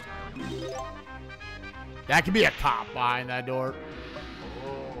 that could be a cop behind that door.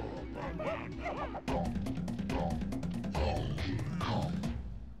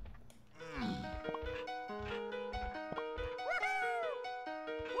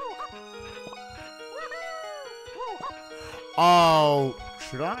 Oh,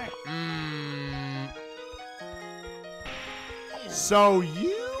 should I? So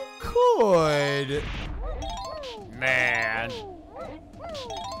you could, man.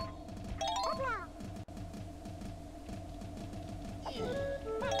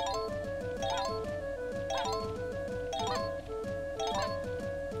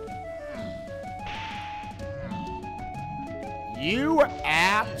 You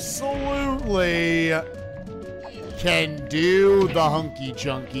absolutely can do the hunky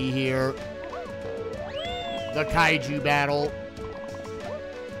chunky here. The kaiju battle.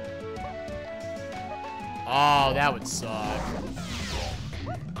 Oh, that would suck.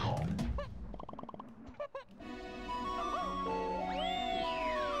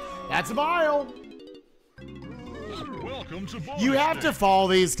 That's a mile. Welcome to bonus You have day. to follow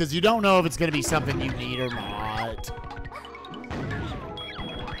these because you don't know if it's going to be something you need or not.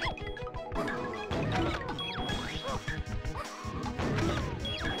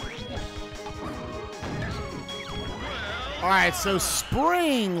 All right, so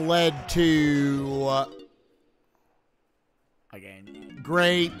spring led to, again,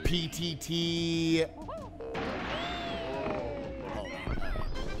 great PTT.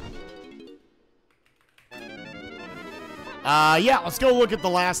 Yeah, let's go look at the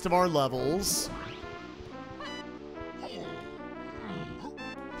last of our levels.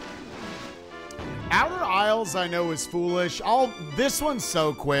 Outer Isles, I know, is foolish. This one's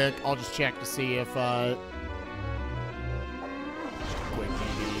so quick. I'll just check to see if,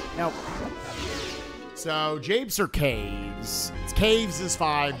 Nope. So, japes or caves? It's caves is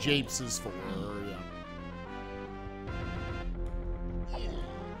 5, japes is 4. Yeah.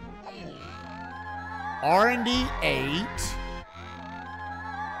 R&D 8.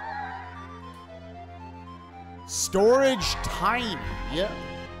 Storage tiny. Yep.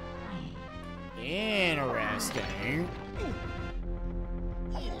 Interesting.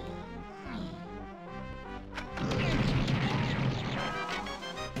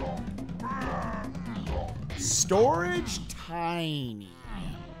 Storage tiny.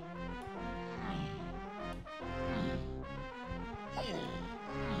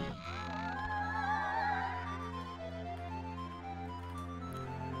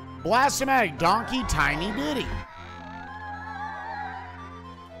 Blastomatic donkey tiny ditty.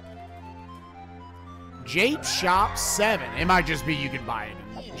 Jape shop 7. It might just be you can buy it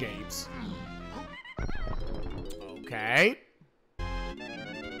in Japes. Okay.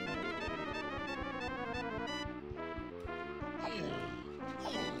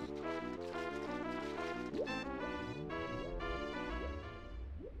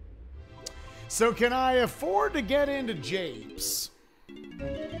 So can I afford to get into Japes?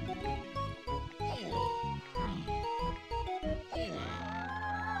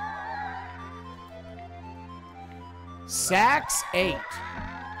 Sax 8.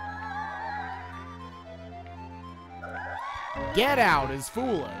 Get out is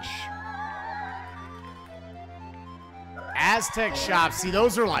foolish. Aztec shop. See,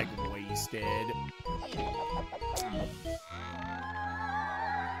 those are like wasted.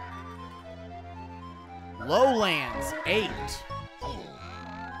 Lowlands 8.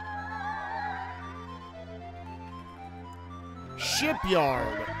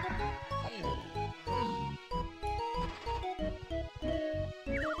 Shipyard.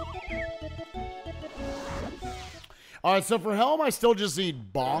 All right, so for Helm, I still just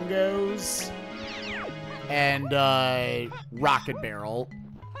need bongos and rocket barrel.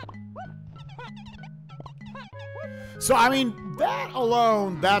 So, I mean, that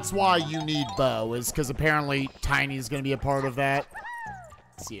alone, that's why you need bow, is because apparently Tiny is going to be a part of that.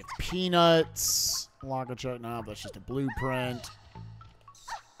 Let's see if peanuts, lock a check. No, that's just a blueprint.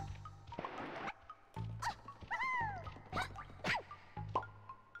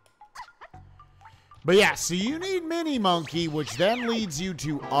 But yeah, so you need Mini Monkey, which then leads you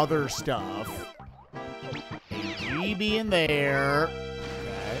to other stuff. A GB in there.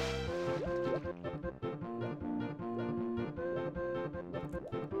 Okay.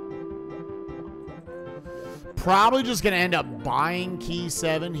 Probably just going to end up buying Key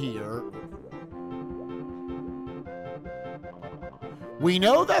 7 here. We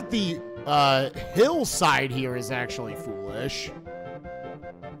know that the hillside here is actually foolish.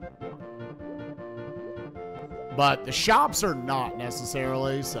 But the shops are not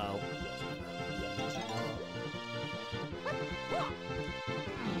necessarily, so.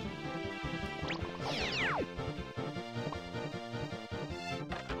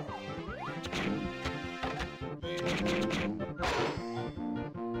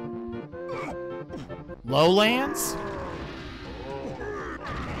 Lowlands?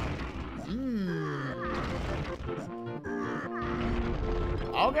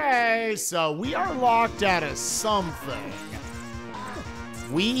 Okay, so we are locked out of something.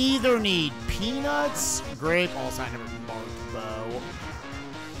 We either need peanuts, grape, also I never marked bow.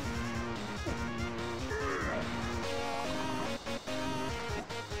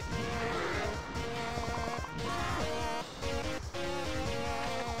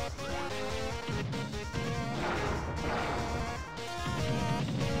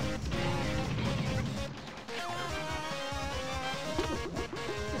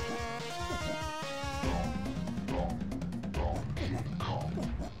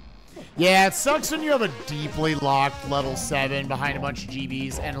 Yeah, it sucks when you have a deeply locked level 7 behind a bunch of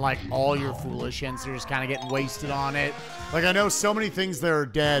GBs and, like, all your foolish hints are just kind of getting wasted on it. Like, I know so many things that are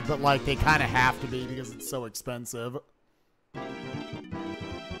dead, but, like, they kind of have to be because it's so expensive.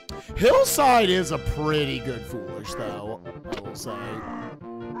 Hillside is a pretty good foolish, though, I will say.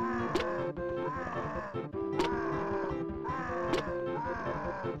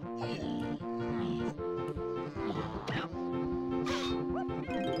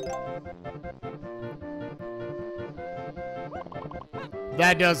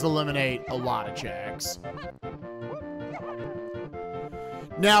 That does eliminate a lot of checks.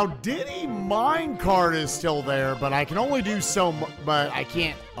 Now, Diddy Minecart is still there, but I can only do so much, but I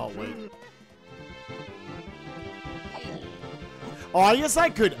can't. Oh, wait. Oh, I guess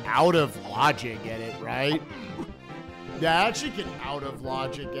I could out of logic get it, right? Yeah, I actually can out of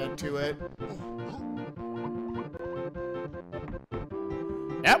logic get to it.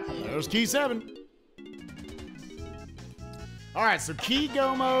 Yep, there's key 7. All right, so key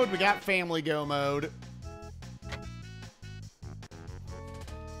go mode. We got family go mode.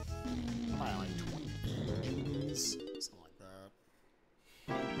 Probably like 20 keys, something like that.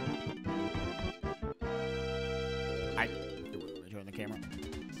 Let me turn the camera.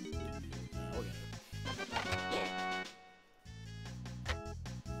 Okay.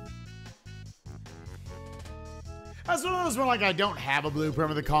 That's one of those where, like, I don't have a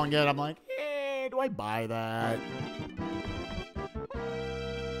blueprint of the Kong yet. I'm like, do I buy that?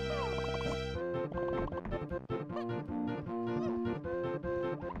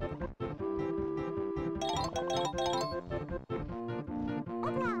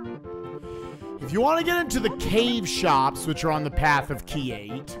 If you want to get into the cave shops, which are on the path of key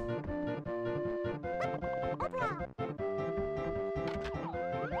 8,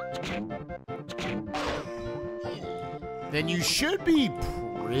 then you should be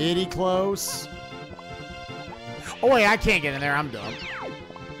pretty close. Oh, wait, I can't get in there. I'm dumb.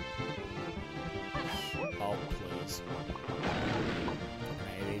 Oh, please.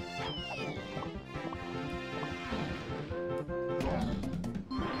 Maybe.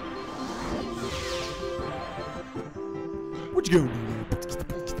 What you gonna do?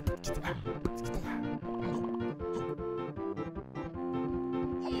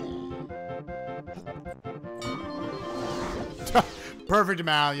 Perfect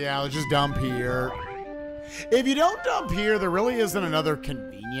amount, yeah, let's just dump here. If you don't dump here, there really isn't another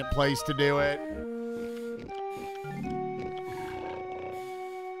convenient place to do it.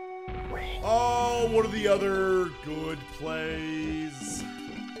 Oh, what are the other good plays?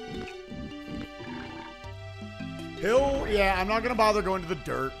 Hill, yeah, I'm not gonna bother going to the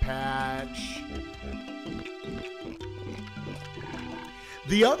dirt patch.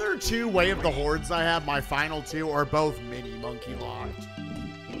 The other two Way of the Hordes I have, my final two, are both mini monkey locked.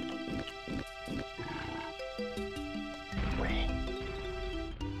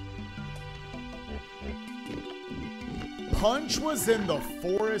 Punch was in the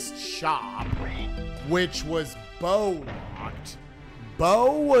forest shop, which was bow locked.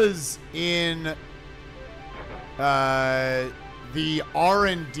 Bow was in the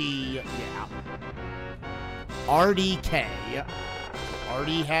R&D, yeah. RDK.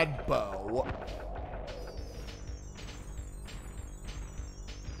 Already had bow.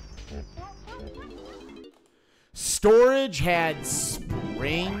 Storage had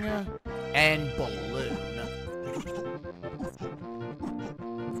spring and balloon.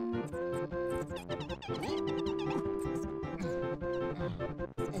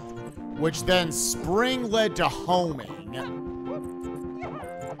 Which then spring led to homing.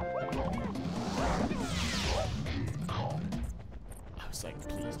 Like,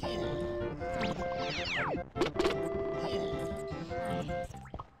 please.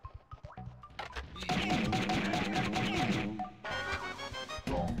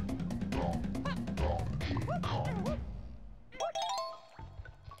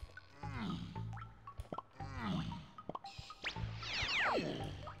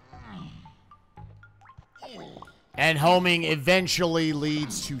 And homing eventually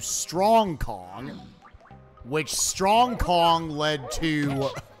leads to Strong Kong, which Strong Kong led to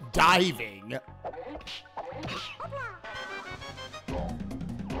diving.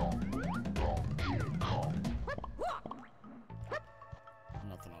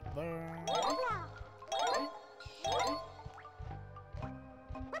 Nothing up there.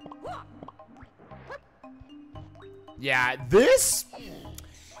 Yeah, this...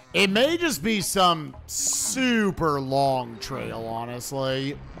 It may just be some super long trail,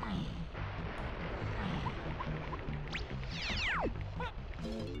 honestly.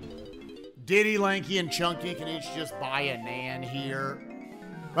 Diddy, Lanky, and Chunky can each just buy a Nan here.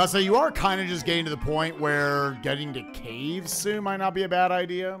 So you are kind of just getting to the point where getting to caves soon might not be a bad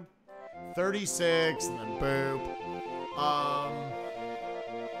idea. 36, and then boop.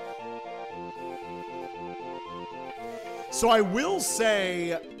 So I will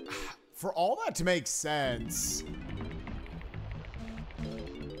say, for all that to make sense,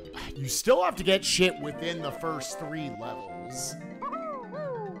 you still have to get shit within the first 3 levels.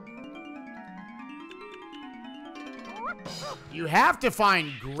 You have to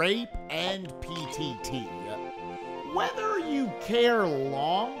find Grape and PTT. Whether you care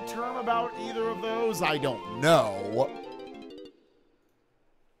long-term about either of those, I don't know.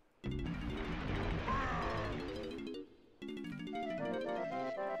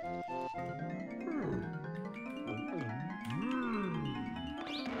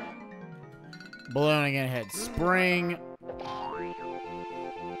 Ballooning ahead, spring.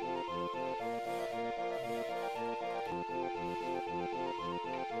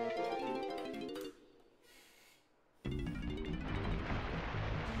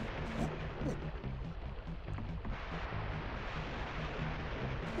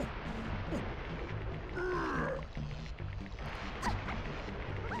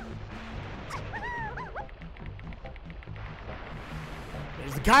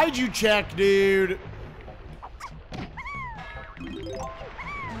 Kaiju check, dude.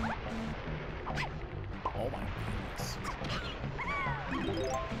 Oh my goodness.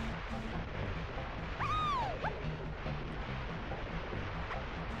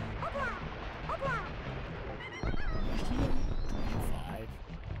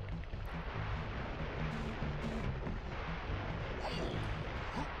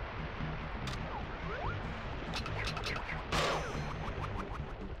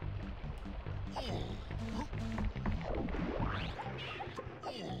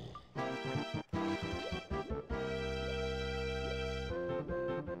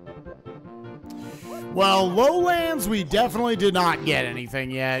 Well, Lowlands, we definitely did not get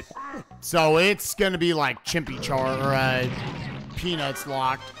anything yet. So it's going to be like Chimpy Char or Peanuts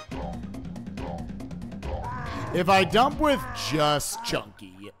locked. If I dump with just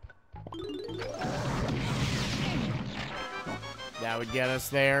Chunky, that would get us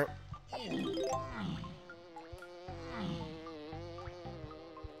there.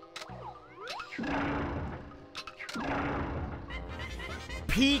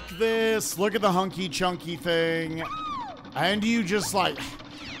 Peek this, look at the hunky chunky thing, and you just like,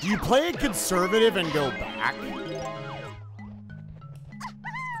 do you play it conservative and go back?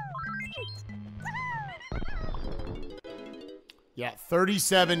 Yeah,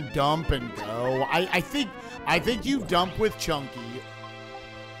 37 dump and go. I think you dump with Chunky.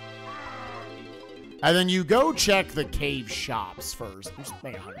 And then you go check the cave shops first. Just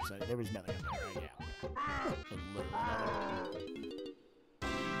make 100%. There was nothing in there, yeah.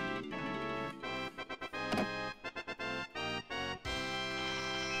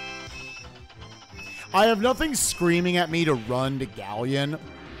 I have nothing screaming at me to run to Galleon.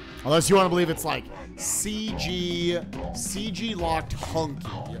 Unless you want to believe it's like CG locked hunky.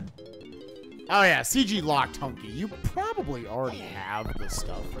 Oh yeah, CG locked hunky. You probably already have the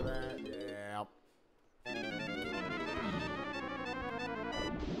stuff for that. Yeah.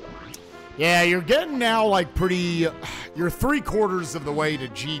 Yeah, you're getting now like pretty, you're 3/4 of the way to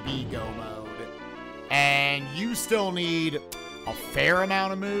GB go mode. And you still need a fair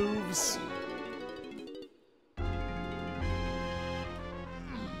amount of moves.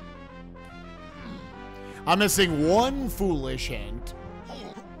 I'm missing one foolish hint.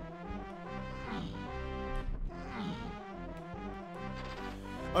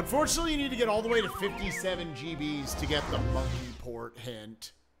 Unfortunately, you need to get all the way to 57 GBs to get the monkey port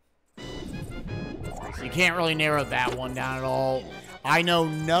hint. So you can't really narrow that one down at all. I know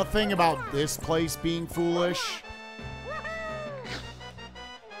nothing about this place being foolish.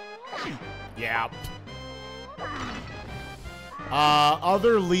 Yeah.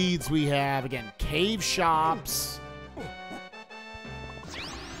 Other leads we have, again, cave shops.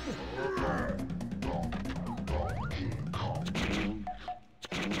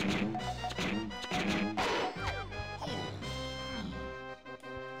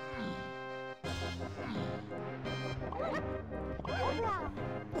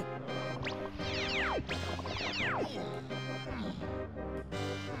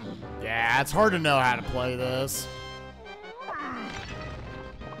 Yeah, it's hard to know how to play this.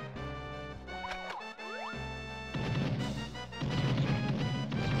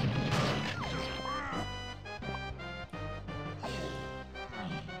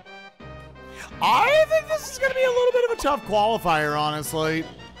 I think this is going to be a little bit of a tough qualifier, honestly.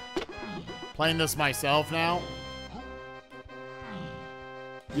 Playing this myself now.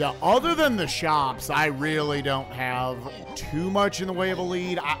 Yeah, other than the shops, I really don't have too much in the way of a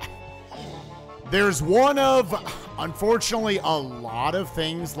lead. There's one of, unfortunately, a lot of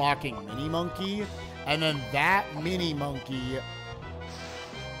things locking Mini Monkey. And then that Mini Monkey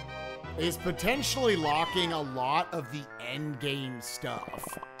is potentially locking a lot of the end game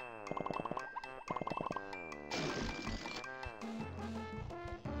stuff.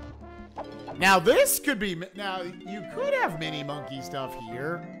 Now this could be, now you could have Mini Monkey stuff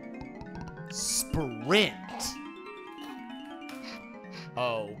here. Sprint.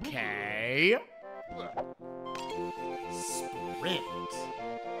 Okay. Sprint.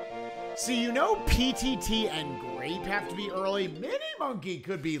 So you know PTT and Grape have to be early. Mini Monkey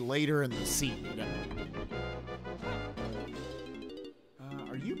could be later in the seed.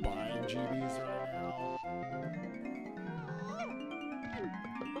 Are you buying GBs right now?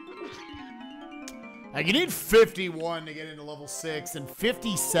 Like, you need 51 to get into level 6 and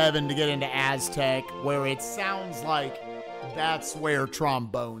 57 to get into Aztec, where it sounds like that's where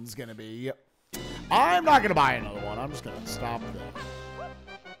Trombone's gonna be. I'm not gonna buy another one. I'm just gonna stop there.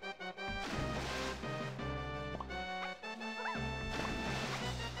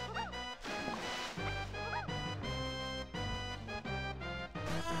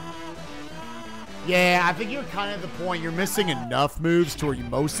 Yeah, I think you're kind of at the point. You're missing enough moves to where you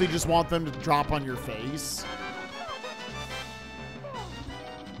mostly just want them to drop on your face.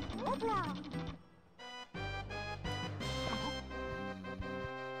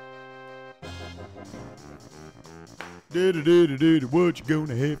 What you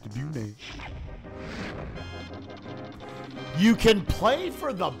gonna have to do now? You can play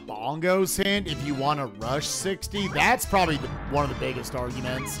for the bongos hint if you want to rush 60. That's probably one of the biggest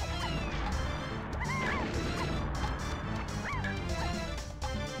arguments.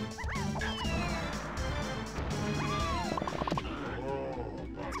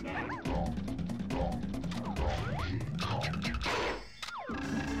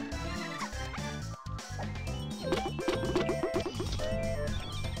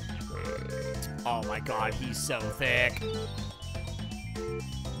 Oh my god, he's so thick.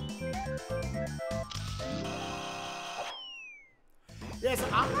 Yes,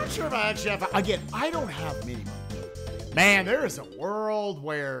 I'm not sure if I actually have... Again, I don't have Mini Monkey. Man, there is a world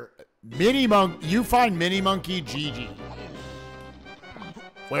where you find Mini Monkey GG.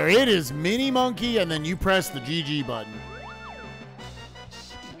 Where it is Mini Monkey and then you press the GG button.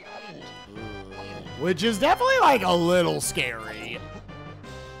 Which is definitely like a little scary.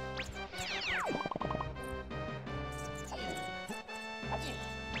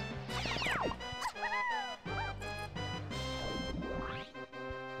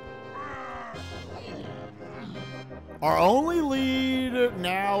 Our only lead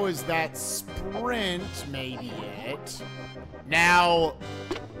now is that sprint, maybe it. Now,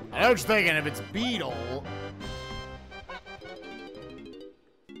 I was thinking if it's Beetle.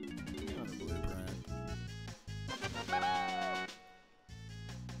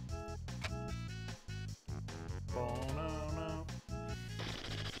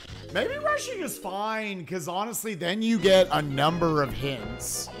 Maybe rushing is fine, because honestly, then you get a number of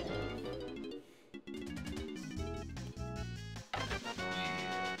hints.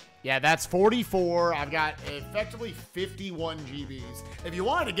 Yeah, that's 44. I've got effectively 51 GBs. If you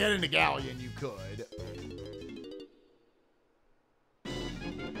wanted to get into Galleon, you could.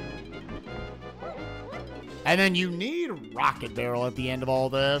 And then you need Rocket Barrel at the end of all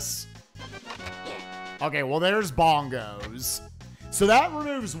this. Okay, well, there's Bongos. So that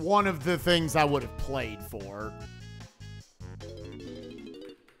removes one of the things I would have played for.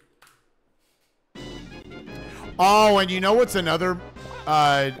 Oh, and you know what's another...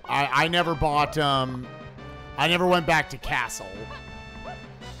 I never bought, I never went back to Castle.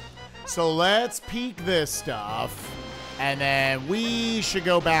 So let's peek this stuff. And then we should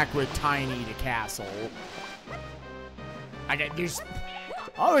go back with Tiny to Castle. I think there's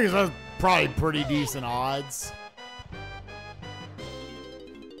probably pretty decent odds.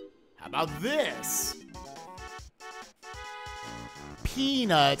 How about this?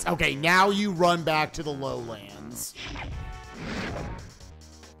 Peanuts. Okay, now you run back to the lowlands.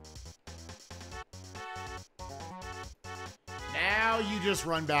 Now you just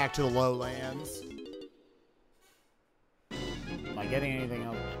run back to the lowlands. Am I getting anything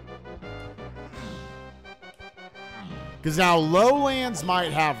else? Because now lowlands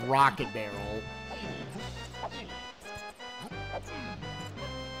might have Rocket Barrel.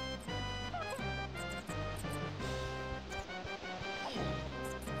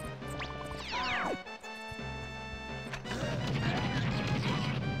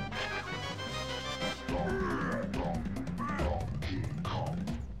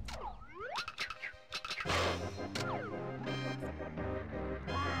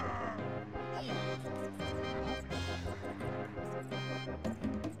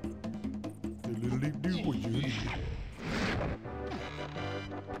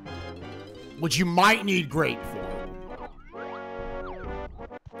 Which you might need great for.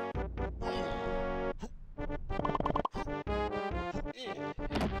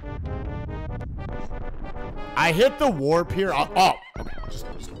 I hit the warp here. Oh, okay. Just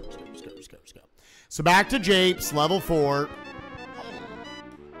go. So back to Japes, level 4.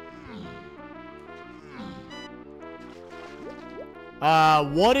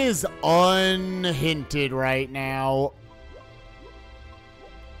 What is unhinted right now?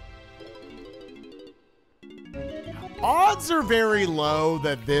 Odds are very low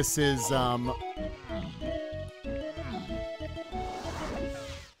that this is, Man.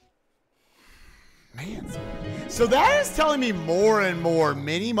 So that is telling me more and more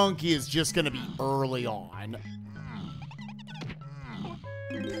Mini Monkey is just going to be early on.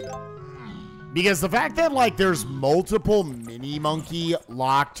 Because the fact that, like, there's multiple Mini Monkey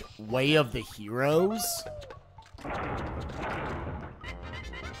locked Way of the Heroes...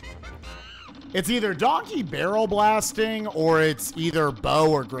 It's either donkey barrel blasting or it's either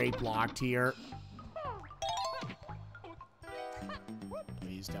bow or grape locked here.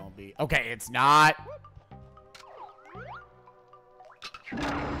 Please don't be. Okay, it's not.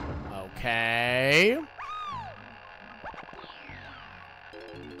 Okay.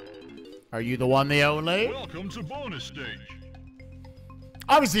 Are you the one, the only? Welcome to bonus stage.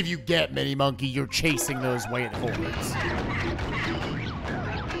 Obviously, if you get Mini Monkey, you're chasing those weight hordes.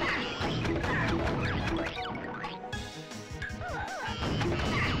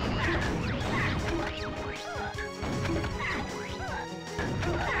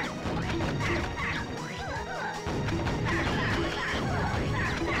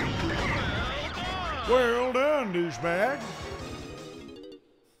 Well done, douchebag.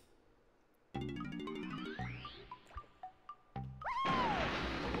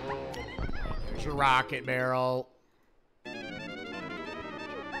 There's your rocket barrel.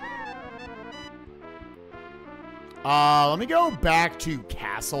 Let me go back to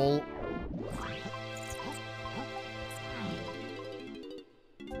castle.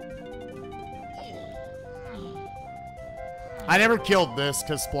 I never killed this,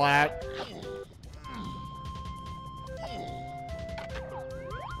 cause Splat.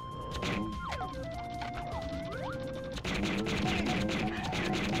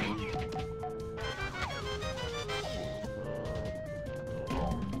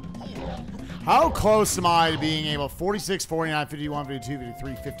 How close am I to being able? 46, 49, 51, 52,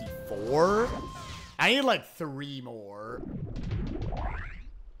 53, 54? I need like 3 more.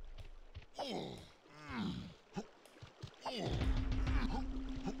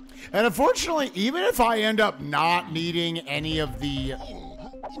 And unfortunately, even if I end up not needing any of the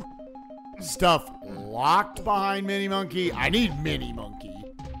stuff locked behind Mini Monkey, I need Mini Monkey.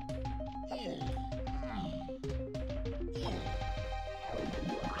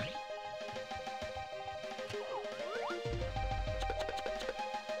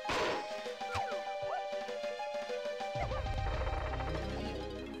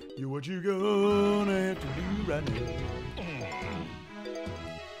 You what you gonna have to do right now?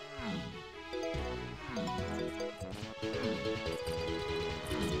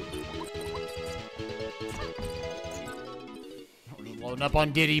 We're just loading up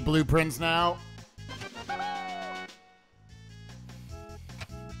on Diddy blueprints now.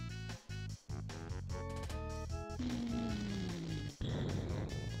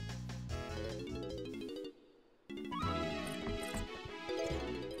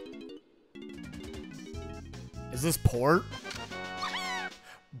 Is this port?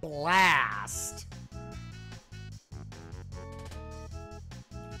 Blast.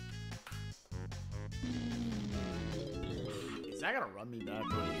 Is that gonna run me back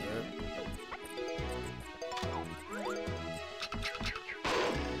over here?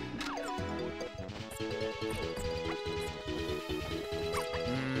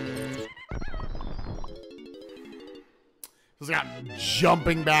 This got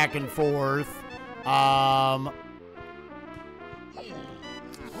jumping back and forth.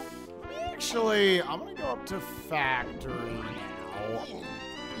 Actually, I'm gonna go up to factory now.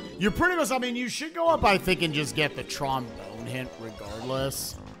 You're pretty much, I mean, you should go up, I think, and just get the trombone hint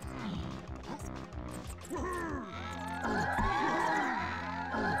regardless.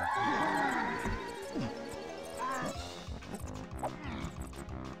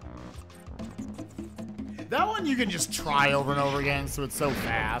 That one you can just try over and over again, so it's so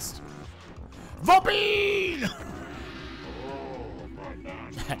fast. Vapine!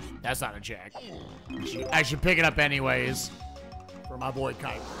 That's not a check. I should pick it up anyways. For my boy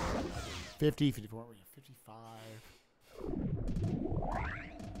Kite. 50, 54, 55.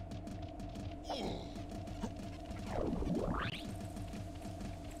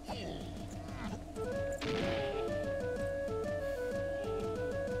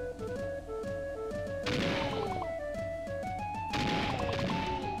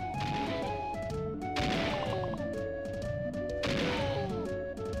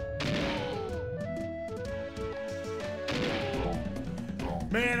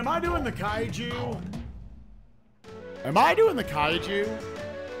 Man, am I doing the kaiju? Am I doing the kaiju?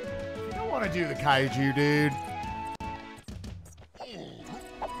 I don't want to do the kaiju, dude.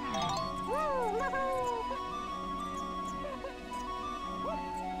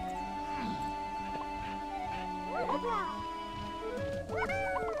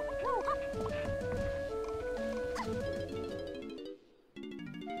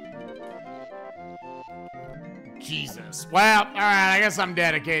 Jesus. Well, all right, I guess I'm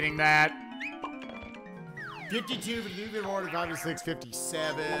dedicating that. 52, 53, 45, 56,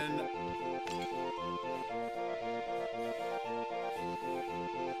 57.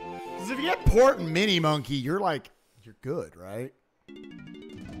 Because if you get Port and Mini Monkey, you're good, right?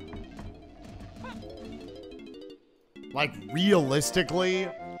 Like, realistically,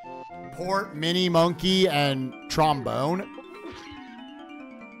 Port, Mini Monkey, and Trombone.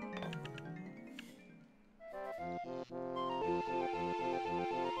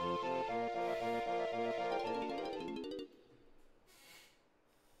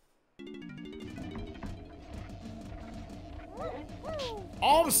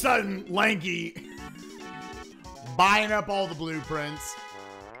 All of a sudden, Lanky buying up all the blueprints.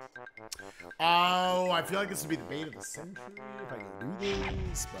 Oh, I feel like this would be the bait of the century if I can do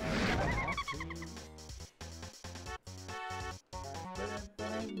this, but I don't have to.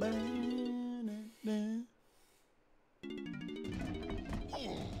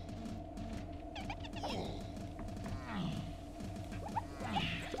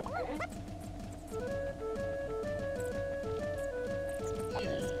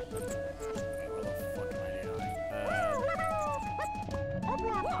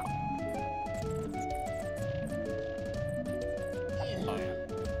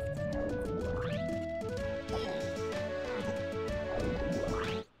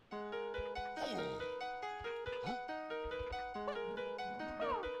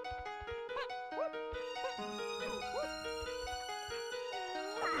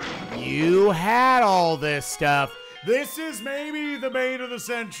 You had all this stuff. This is maybe the bait of the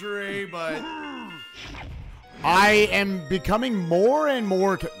century, but I am becoming more and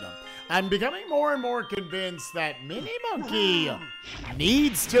more convinced that Mini Monkey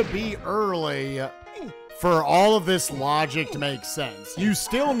needs to be early for all of this logic to make sense. You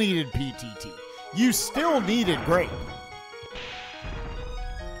still needed PTT. You still needed Grape.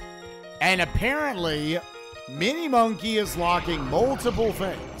 And apparently, Mini Monkey is locking multiple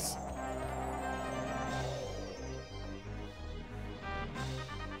things.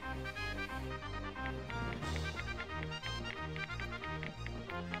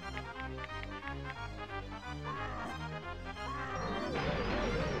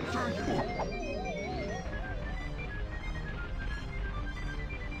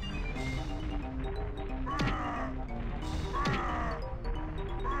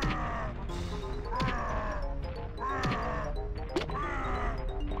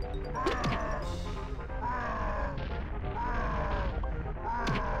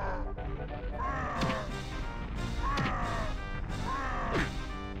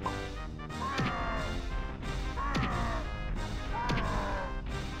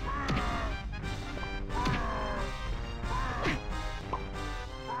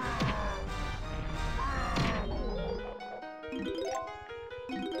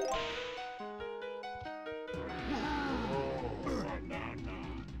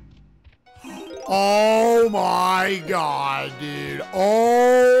 Oh my god, dude.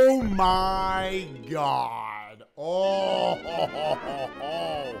 Oh my god. Oh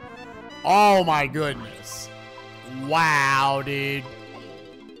my goodness. Wow, dude.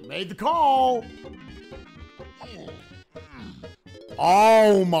 Made the call.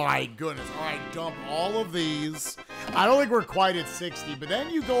 Oh my goodness. All right, dump all of these. I don't think we're quite at 60, but then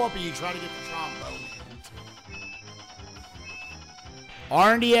you go up and you try to get the trombone.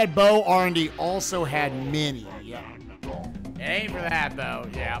 R&D had bow. R&D also had mini. Yeah. It ain't for that, though.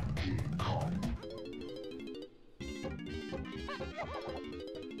 Yeah.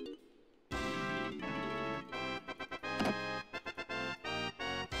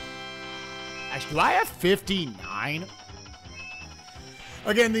 Actually, do I have 59?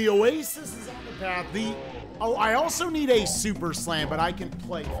 Again, the Oasis is on the path. Oh, I also need a Super Slam, but I can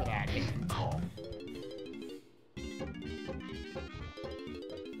play for that hand.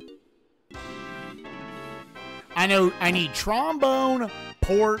 I know I need trombone,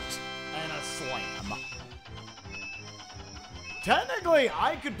 port, and a slam. Technically,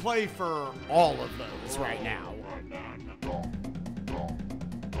 I could play for all of those right now.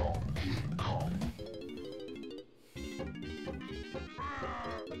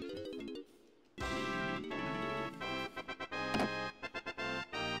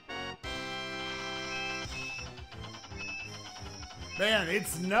 Man,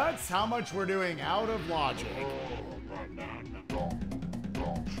 it's nuts how much we're doing out of logic.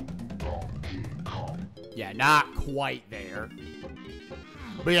 Yeah, not quite there.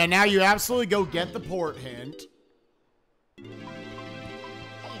 But yeah, now you absolutely go get the port hint.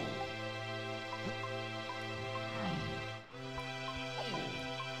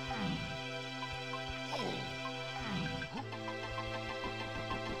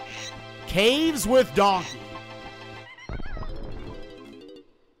 Caves with donkey.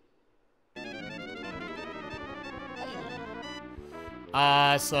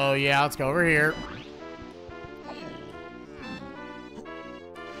 So yeah, let's go over here.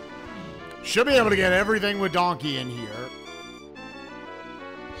 Should be able to get everything with Donkey in here.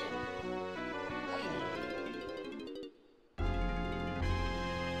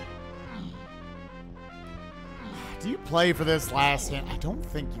 Do you play for this last hint? I don't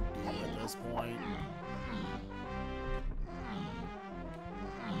think you do at this point.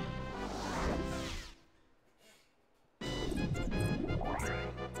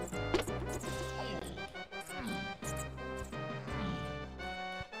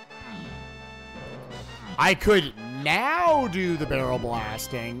 I could now do the barrel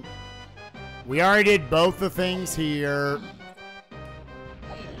blasting. We already did both the things here.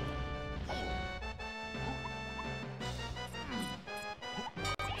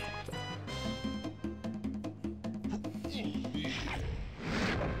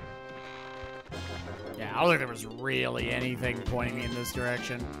 Yeah, I don't think there was really anything pointing me in this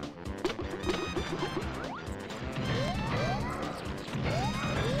direction.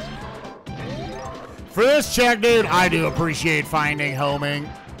 For this check, dude, I do appreciate finding homing.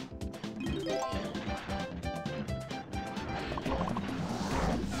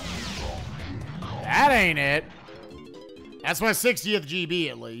 That ain't it. That's my 60th GB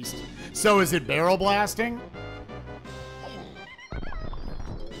at least. So is it barrel blasting?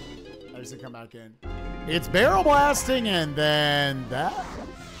 I just come back in. It's barrel blasting and then that.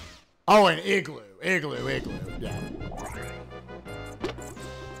 Oh, and igloo. Igloo. Yeah.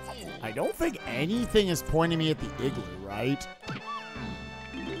 I don't think anything is pointing me at the igloo, right?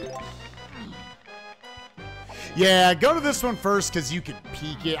 Yeah, go to this one first because you can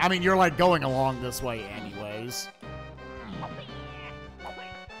peek it. I mean, you're like going along this way anyways.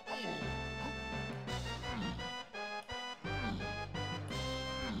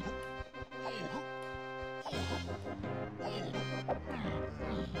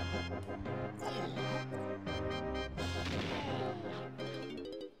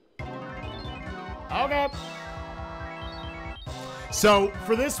 Okay. So,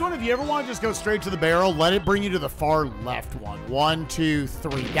 for this one, if you ever want to just go straight to the barrel, let it bring you to the far left one. 1, 2,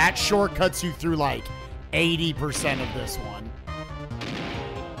 3. That shortcuts you through like 80% of this one.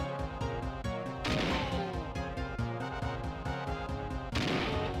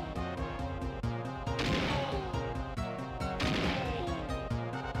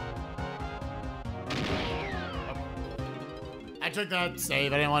 I took that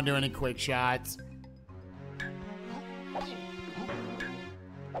save. I didn't want to do any quick shots.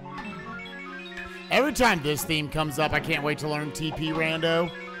 Every time this theme comes up, I can't wait to learn TP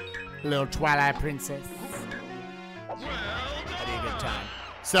Rando. Little Twilight Princess. That'd be a good time.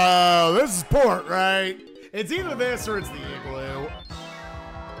 So, this is port, right? It's either this or it's the igloo.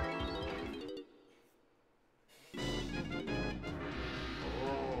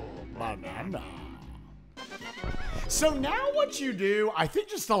 Banana. So now what you do, I think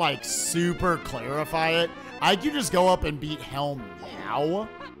just to like super clarify it, I can just go up and beat Helm now.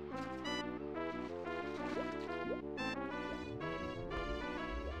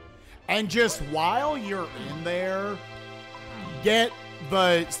 And just while you're in there, get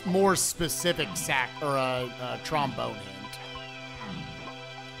the more specific sack or trombone hint.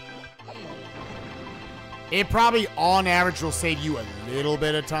 It probably, on average, will save you a little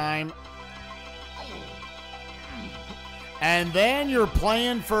bit of time. And then you're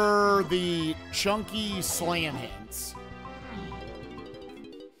playing for the chunky slam hints.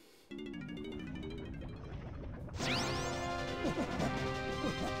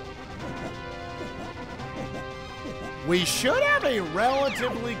 We should have a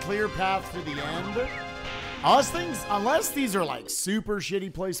relatively clear path to the end. Unless these are like super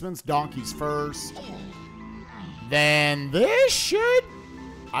shitty placements, donkeys first. Then this should...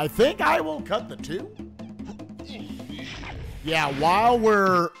 I think I will cut the 2. Yeah, while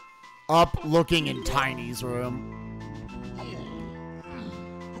we're up looking in Tiny's room.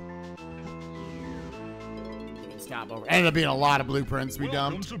 We can stop over. Ended up being a lot of blueprints we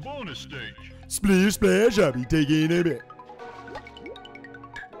dumped. Welcome to bonus stage. Splish splash, I'll be taking a bit.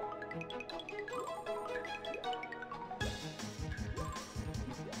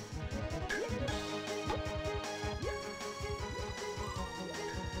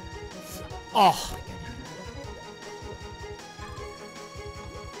 Oh.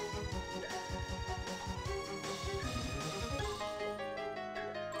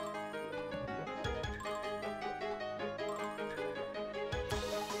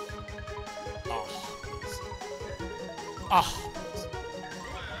 Oh.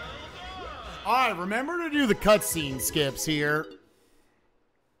 All right, remember to do the cutscene skips here.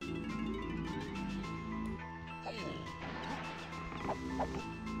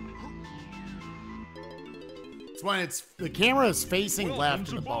 It's when the camera is facing Welcome left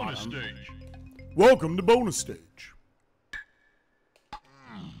to at the bonus bottom. stage. Welcome to bonus stage.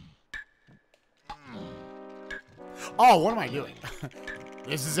 Oh, what am I doing?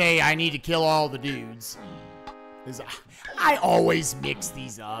 This is I need to kill all the dudes. I always mix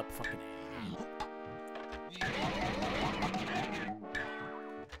these up. Fucking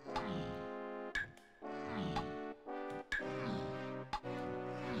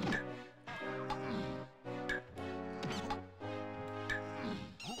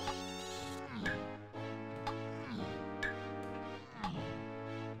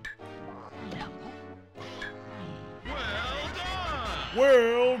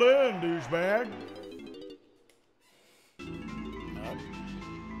well done, douchebag.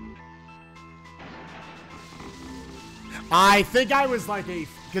 I think I was like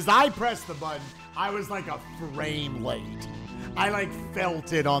because I pressed the button, I was like a frame late. I like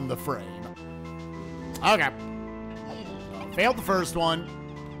felt it on the frame. Okay. Failed the first one.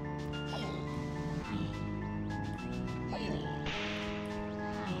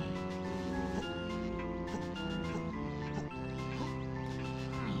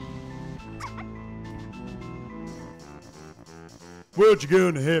 What you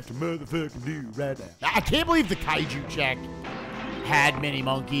gonna have to motherfucking do right now? I can't believe the kaiju check had Mini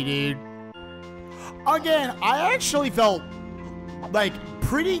Monkey, dude. Again, I actually felt like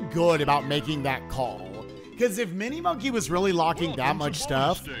pretty good about making that call. Because if Mini Monkey was really locking that much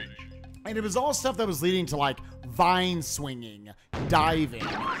stuff, and it was all stuff that was leading to like vine swinging, diving,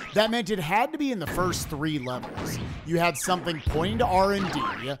 that meant it had to be in the first 3 levels. You had something pointing to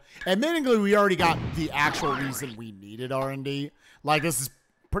R&D. Admittedly, we already got the actual reason we needed R&D. Like, this is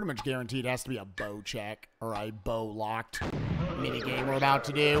pretty much guaranteed it has to be a bow check or a bow locked minigame we're about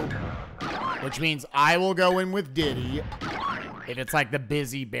to do. Which means I will go in with Diddy if it's like the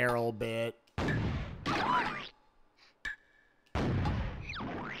busy barrel bit.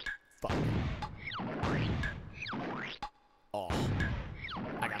 Fuck. Oh.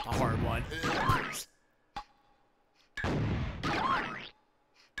 I got the hard one.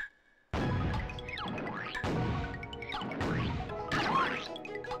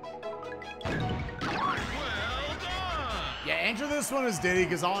 Yeah, enter this one as Diddy,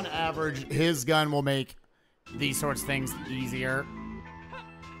 because on average, his gun will make these sorts of things easier.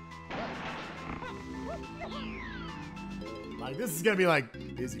 Like, this is going to be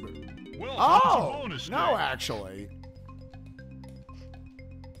like Busy Bird. Oh, no, actually.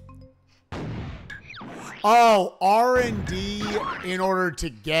 Oh, R&D in order to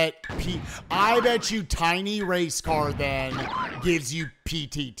get P. I bet you Tiny Race Car then gives you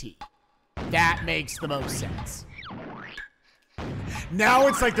PTT. That makes the most sense. Now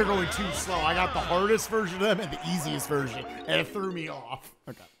it's like they're going too slow. I got the hardest version of them and the easiest version, and it threw me off.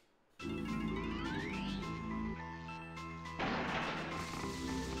 Okay.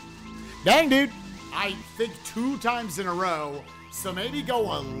 Dang, dude. I think 2 times in a row, so maybe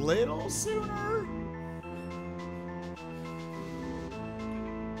go a little sooner.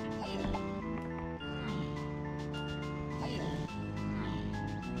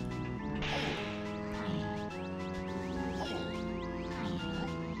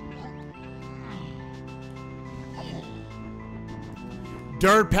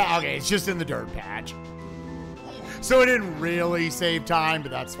 Dirt patch. Okay, it's just in the dirt patch. So it didn't really save time,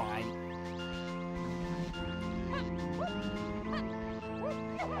 but that's fine.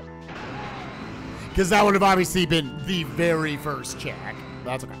 Because that would have obviously been the very first check.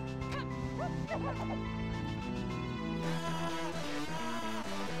 That's okay.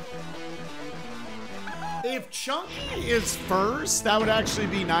 If Chunky is first, that would actually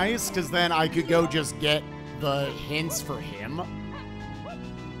be nice, because then I could go just get the hints for him.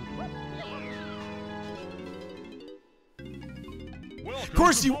 Of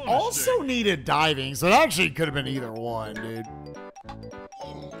course, you also needed diving, so it actually could have been either one, dude.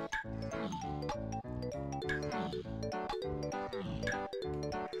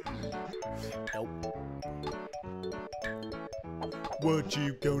 Nope. What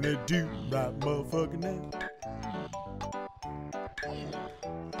you gonna do right motherfucking now? Oh my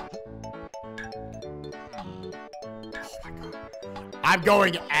god. I'm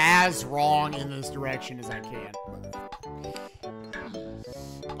going as wrong in this direction as I can.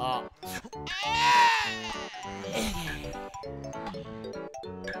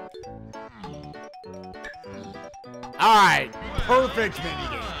 Alright, perfect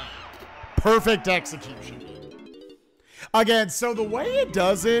minigame. Perfect execution. Again, so the way it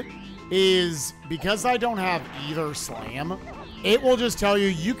does it is, because I don't have either slam, it will just tell you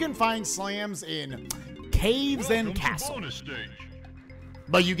you can find slams in caves and castles.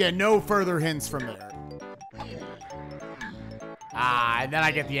 But you get no further hints from there. And then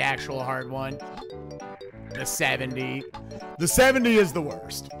I get the actual hard one. The 70. The 70 is the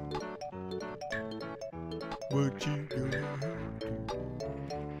worst. What you gonna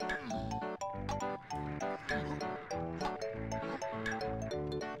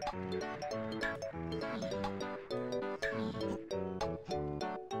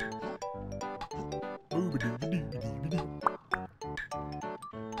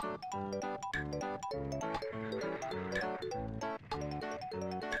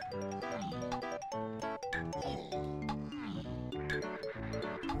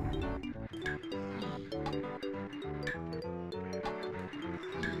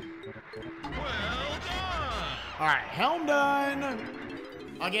All right, helm done.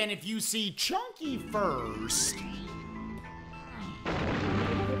 Again, if you see Chunky first,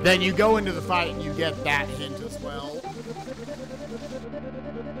 then you go into the fight and you get that hint as well.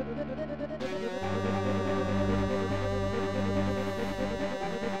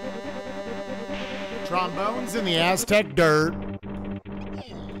 Trombones in the Aztec dirt.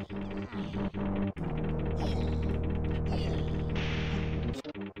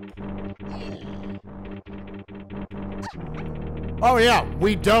 Oh yeah,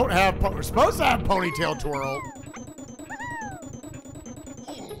 we don't have, we're supposed to have ponytail twirl.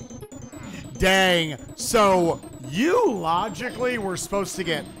 Dang, so you logically were supposed to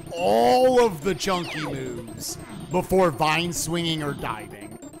get all of the chunky moves before vine swinging or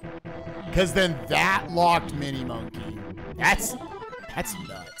diving. Because then that locked Mini Monkey. That's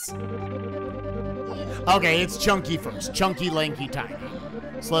nuts. Okay, it's Chunky first. Chunky, lanky, tiny.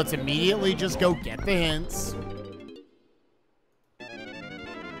 So let's immediately just go get the hints.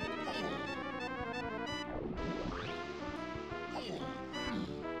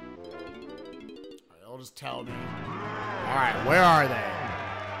 They'll just tell me. All right, where are they?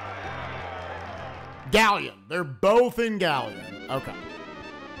 Galleon. They're both in Galleon. Okay.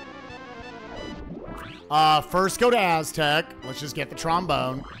 First go to Aztec. Let's just get the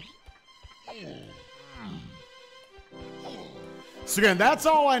trombone. So again, that's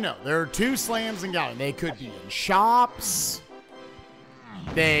all I know. There are 2 slams in Galleon. They could be in shops.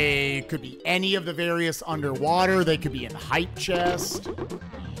 They could be any of the various underwater. They could be in the hype chest.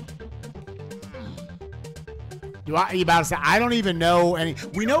 You about to say, I don't even know any.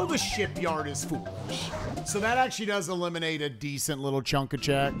 We know the shipyard is foolish. So that actually does eliminate a decent little chunk of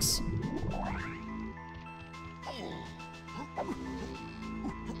checks.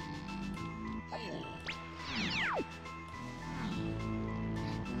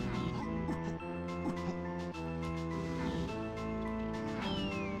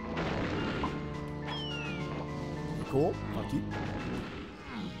 Cool. Fuck you.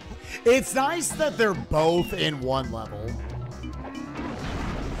 It's nice that they're both in one level.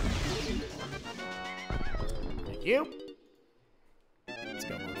 Thank you. Let's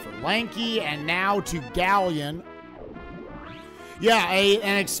go for Lanky and now to Galleon. Yeah,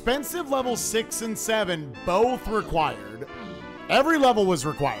 an expensive level 6 and 7, both required. Every level was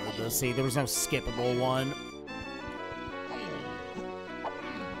required, though. See, there was no skippable one.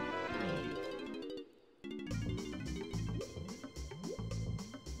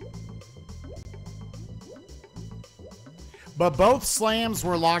 But both slams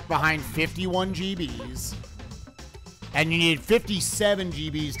were locked behind 51 GBs. And you needed 57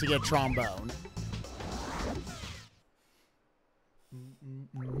 GBs to get trombone.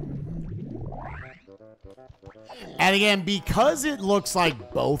 And again, because it looks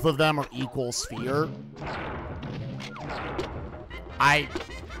like both of them are equal sphere, I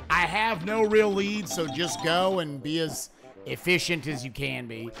have no real lead, so just go and be as efficient as you can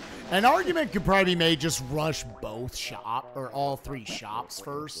be. An argument could probably be made, just rush both shop or all 3 shops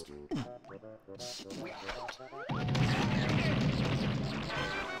first. Please.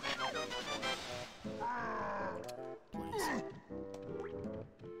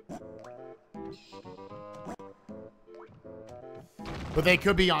 But they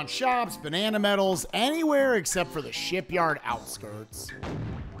could be on shops, banana metals, anywhere except for the shipyard outskirts.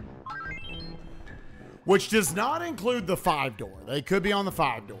 Which does not include the 5-door. They could be on the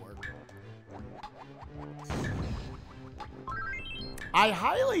 5-door. I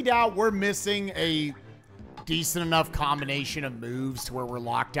highly doubt we're missing a decent enough combination of moves to where we're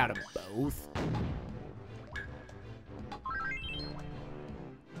locked out of both.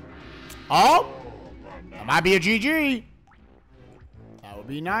 Oh! That might be a GG. That would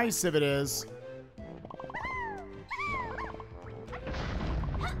be nice if it is.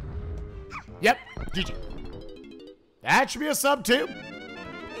 Yep, GG. That should be a sub 2.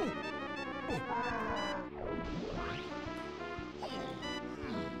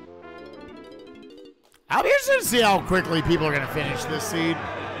 I'll be interested to see how quickly people are going to finish this seed.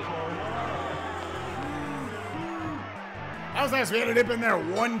 That was nice. We had to dip in there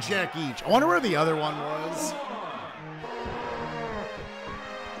 1 check each. I wonder where the other one was.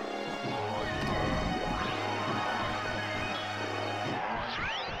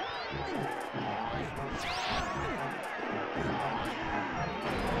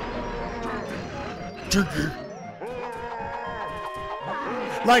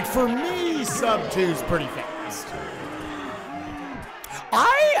 Like, for me, sub 2's pretty fast.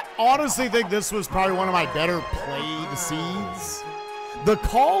 I honestly think this was probably one of my better played seeds. The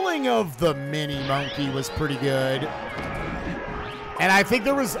calling of the mini monkey was pretty good. And I think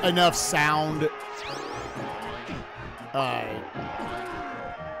there was enough sound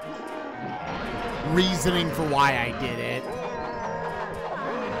reasoning for why I did it.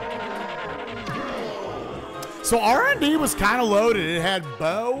 So R&D was kind of loaded. It had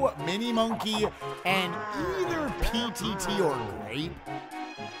bow, mini monkey, and either PTT or grape.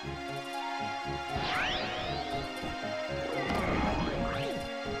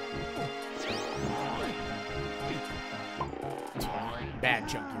 Bad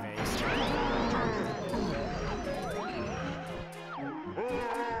chunky face.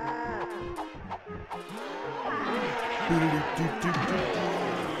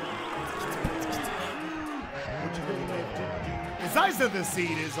 It's nice that the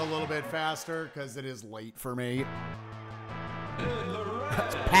seed is a little bit faster because it is late for me.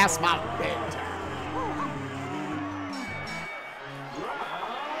 It's past my bedtime.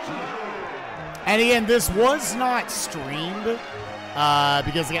 And again, this was not streamed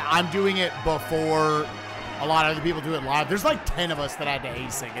because again, I'm doing it before a lot of other people do it live. There's like 10 of us that had to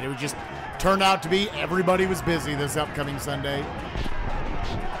async, and it just turned out to be everybody was busy this upcoming Sunday.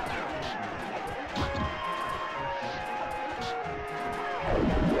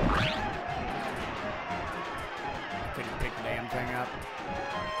 Couldn't pick the damn thing up.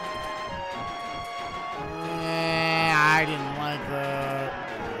 I didn't like that.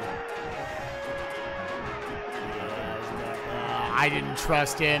 I didn't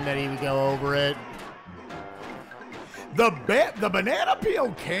trust him that he would go over it. The banana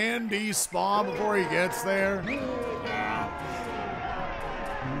peel can despawn before he gets there.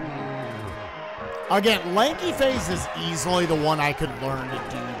 Again, Lanky Phase is easily the one I could learn to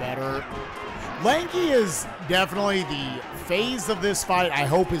do better. Lanky is definitely the phase of this fight I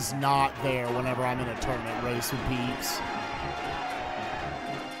hope is not there whenever I'm in a tournament race with peeps.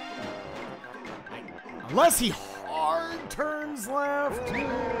 Unless he hard turns left.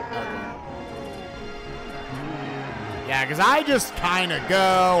 Yeah, because I just kind of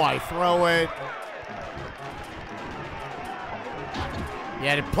go, I throw it.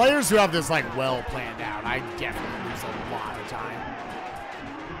 Yeah, the players who have this like well planned out, I definitely lose a lot of time.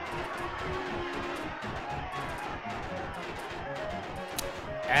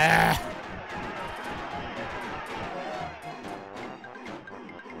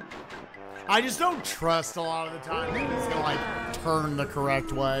 I just don't trust a lot of the time that he's gonna like turn the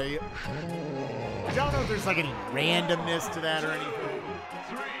correct way. I don't know if there's like any randomness to that or anything.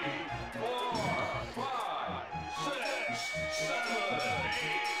 3, 4, 5, 6, 7,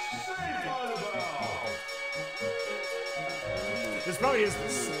 8. This probably is the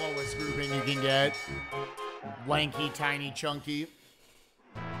slowest grouping you can get. Lanky, tiny, chunky.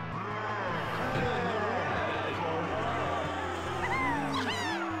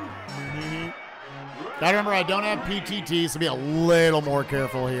 Gotta remember, I don't have PTT, so be a little more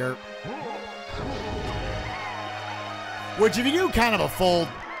careful here. Which, if you do kind of a full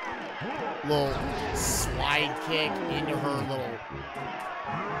little slide kick into her little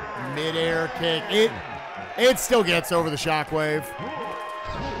mid-air kick, it still gets over the shockwave.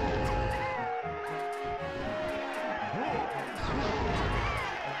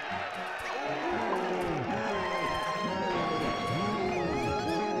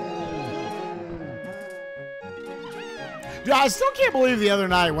 Dude, I still can't believe the other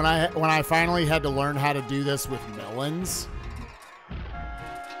night when I finally had to learn how to do this with Melons.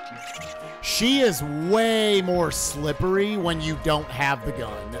 She is way more slippery when you don't have the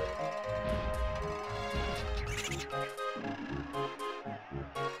gun.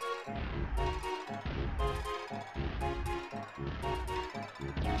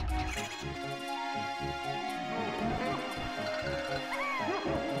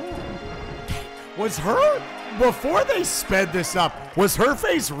 Was her, before they sped this up, was her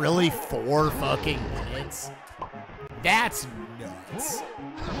face really 4 fucking minutes? That's nuts.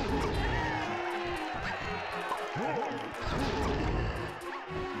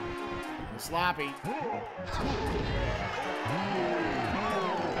 Sloppy.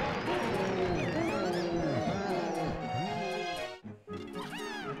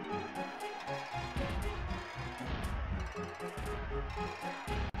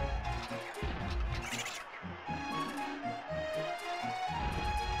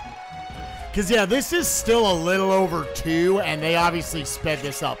 Because, yeah, this is still a little over 2, and they obviously sped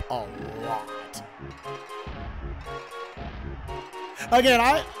this up a lot. Again,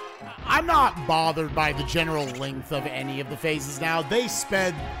 I'm not bothered by the general length of any of the phases now. They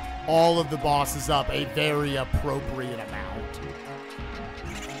sped all of the bosses up a very appropriate amount.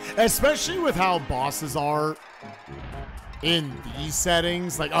 Especially with how bosses are in these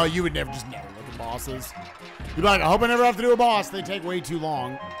settings. Like, oh, you would never look at bosses. You'd be like, I hope I never have to do a boss. They take way too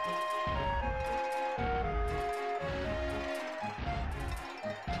long.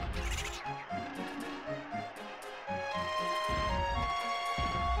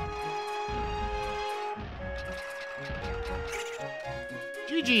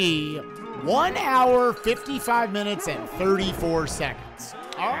 GG. 1 hour, 55 minutes, and 34 seconds.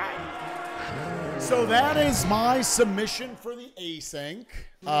 All right. So that is my submission for the async.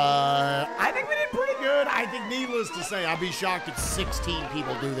 I think we did pretty good. I think, needless to say, I'd be shocked if 16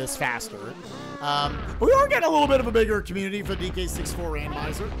 people do this faster. We are getting a little bit of a bigger community for the DK64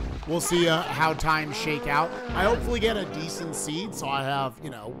 randomizer. We'll see how times shake out. I hopefully get a decent seed, so I have, you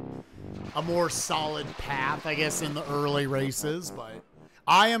know, a more solid path, I guess, in the early races. But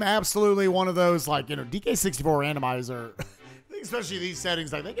I am absolutely one of those, like, you know, DK64 randomizer, especially these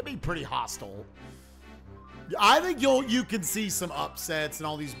settings, like, they can be pretty hostile. I think you can see some upsets and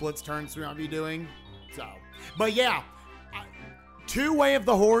all these blitz turns we might be doing. So, but yeah, 2 Way of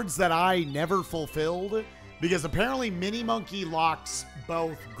the Hordes that I never fulfilled, because apparently Mini Monkey locks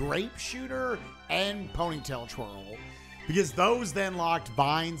both Grape Shooter and Ponytail Twirl, because those then locked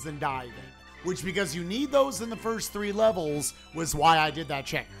Vines and Diving, which, because you need those in the first 3 levels, was why I did that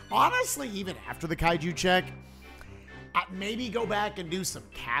check. Honestly, even after the Kaiju check, maybe go back and do some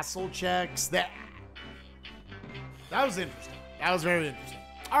castle checks. That was interesting. That was very interesting.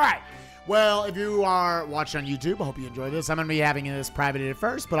 All right. Well, if you are watching on YouTube, I hope you enjoy this. I'm going to be having this privated at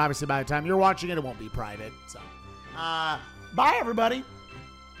first, but obviously by the time you're watching it, it won't be private. So, bye, everybody.